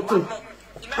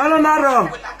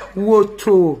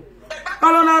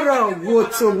don't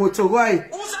know voto. Why?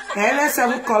 Let's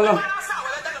have a color.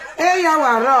 Hey, you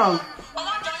are wrong.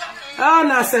 Oh,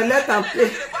 now select and pay.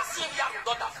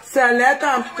 Select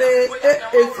and pay.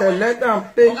 Select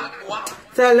and pay.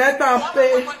 Select and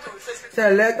pay.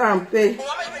 Select and pay.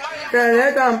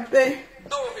 Select and pay.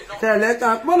 Select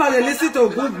and pay. Mona, they listen to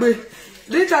Google.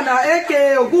 Rita na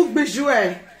aka Google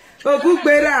jouer.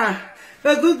 Google ra.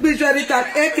 Google jouer Rita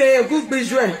aka Google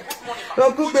jouer.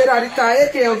 Google ra Rita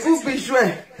aka Google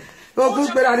jouer.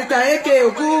 Google ra Rita aka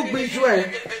Google jouer.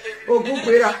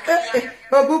 Google ra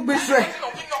Google jouer.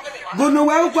 Gunu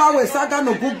we ugwa we Saga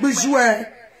no Google jouer.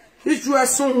 This jouer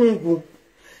so hungu.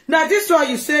 Now this one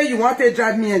you say you want to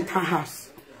drive me enter house.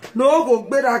 No go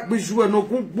gbera jouer no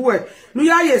Google. No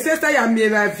ya ye sister ya me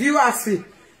review asi.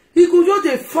 He could do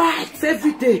the fight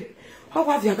every day. Oh,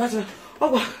 what you got?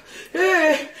 Oh,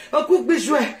 hey, a cook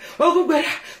bijouet,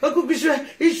 a cook bijouet.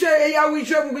 He said, I wish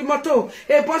you with motto.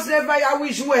 A boss never I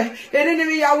wish you, an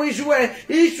enemy I wish you.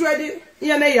 He said,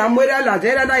 Yana, I'm with a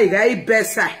ladder and I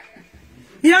best.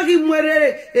 Yagi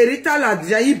mwere Rita la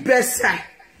dia ibesa.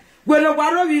 Gwelo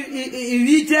waro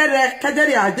ijere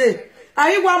kadere ade.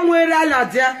 Ayi wa mwere la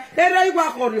dia. Era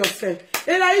iwa koriose.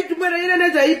 Era idumere ire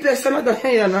neza ibesa na do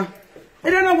heyana.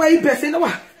 Era na wa ibesa na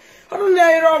wa. Onu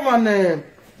le iro man.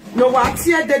 No wa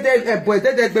ti e dede ebo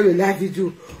dede gbe live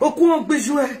video. Okun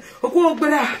ogbeju e, okun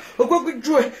ogbera, okun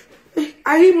ogbeju e.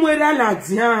 Ayi mwere la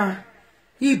dia.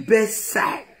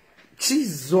 Ibesa.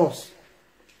 Jesus.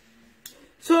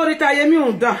 So Rita yemi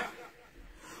onda.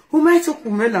 Umeto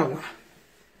kumela wa.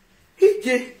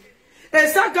 Ije.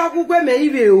 Saga kugwe me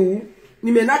iwe o.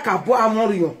 Ni me na kabo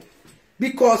amorion.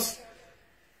 Because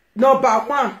number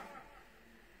 1,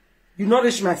 you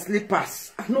nourish my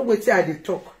slippers. I know what I dey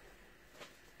talk.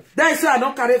 That is why I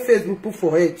don't carry Facebook put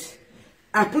for it.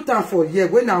 I put am for here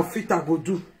when I fit I go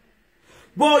do.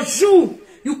 But you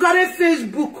carry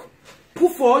Facebook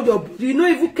put for all your, you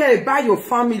don't even care about your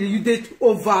family. You did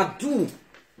overdo.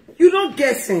 You don't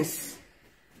get sense.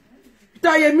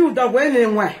 Tell me that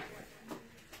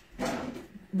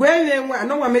when I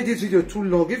know I made this video too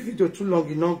long. If video too long,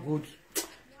 it's not good.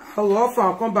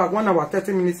 I'll come back 1 hour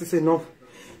 30 minutes is enough.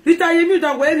 Rita, you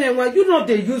that when you know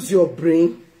they use your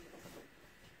brain.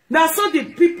 Now so the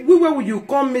people where will you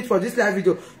come meet for this live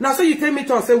video? Now so you tell me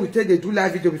to say we tell they do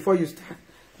live video before you start.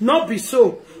 Not be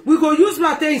so. We go use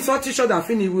matter in such a shot and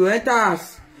finish. We will enter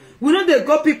us. We know they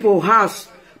go people house.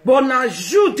 But now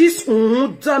you this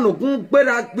what's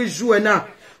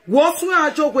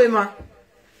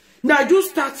now you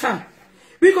start her.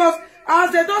 Because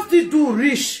as they don't still do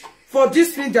rich for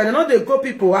this media, they know they go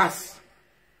people house.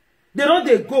 They know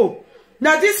they go.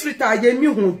 Now this Rita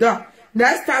Yemi Hunda.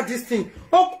 Now start this thing.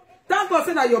 Oh, thank God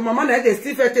say that your mama now they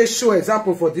still fit show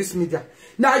example for this media.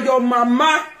 Now your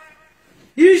mama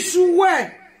issue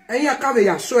where and you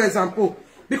can show example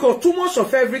because too much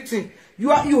of everything. You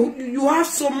have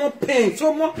so much pain,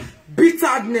 so much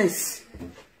bitterness.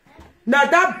 Now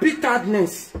that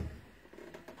bitterness,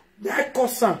 that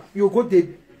cause you go there.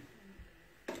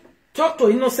 Talk to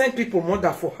innocent people more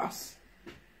than for us.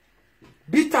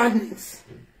 Bitterness.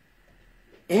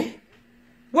 Eh?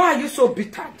 Why are you so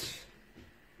bitter?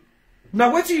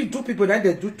 Now what do you do people that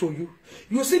they do to you?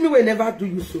 You see me will never do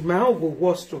you so. My own go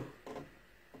worse too.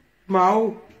 My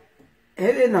own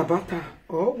Elena Bata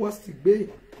or what's the bay?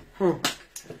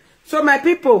 So my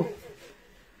people,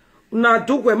 now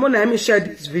do when let me share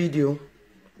this video.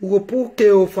 We will put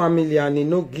KO family and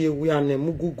no give we and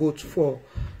Mugu go for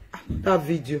another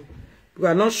video. We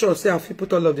are not sure say if you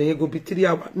put all of them, it go be 3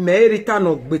 hours. May return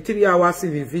or be 3 hours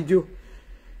in the video.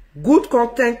 Good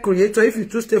content creator, if you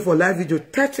to stay for live video,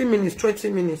 30 minutes, 20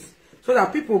 minutes, so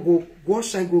that people go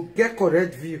watch and go get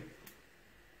correct view.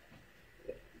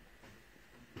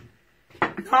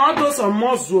 Now those are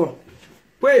muscle.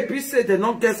 Where people say they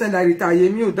not get send Rita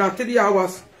Yemi that 3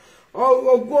 hours.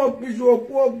 Oh, go visual.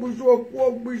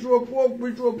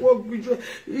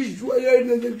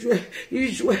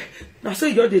 Now say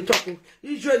you're the talking.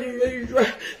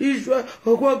 Israel.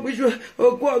 Oh, go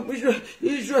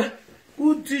visual.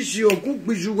 Good tissue, good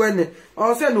visual.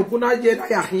 I said no kuna yet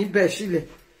I him beshile.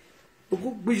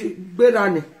 Good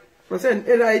berani. I said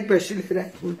era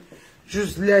beshile.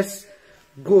 Useless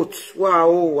goats.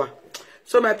 Wow.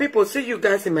 So my people, see you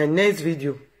guys in my next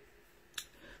video.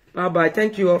 Bye bye.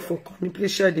 Thank you all for coming.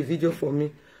 Please share the video for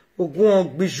me.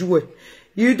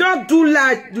 You don't do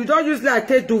like, you don't use like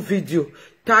to do video.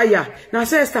 Tire. Now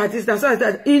say start this, now say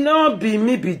that. It not be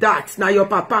me, be that. Now your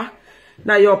papa.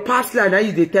 Now your past line, now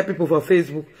you they tell people for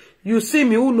Facebook. You see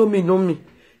me, who know me, know me.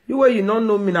 You where you don't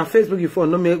know me, now Facebook you for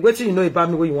know me. What you know about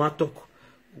me when you want to talk.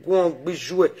 Go on, be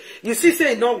sure. You see,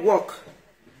 say it not work.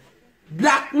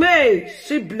 Blackmail,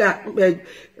 she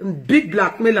big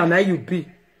blackmailer now you be.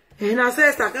 And I say,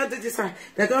 I can't do this.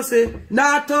 They don't say,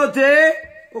 not today.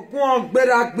 Go on,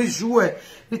 better be sure.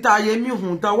 Rita Yemi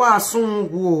Hunda wa soon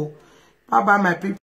go. Bye bye, my people.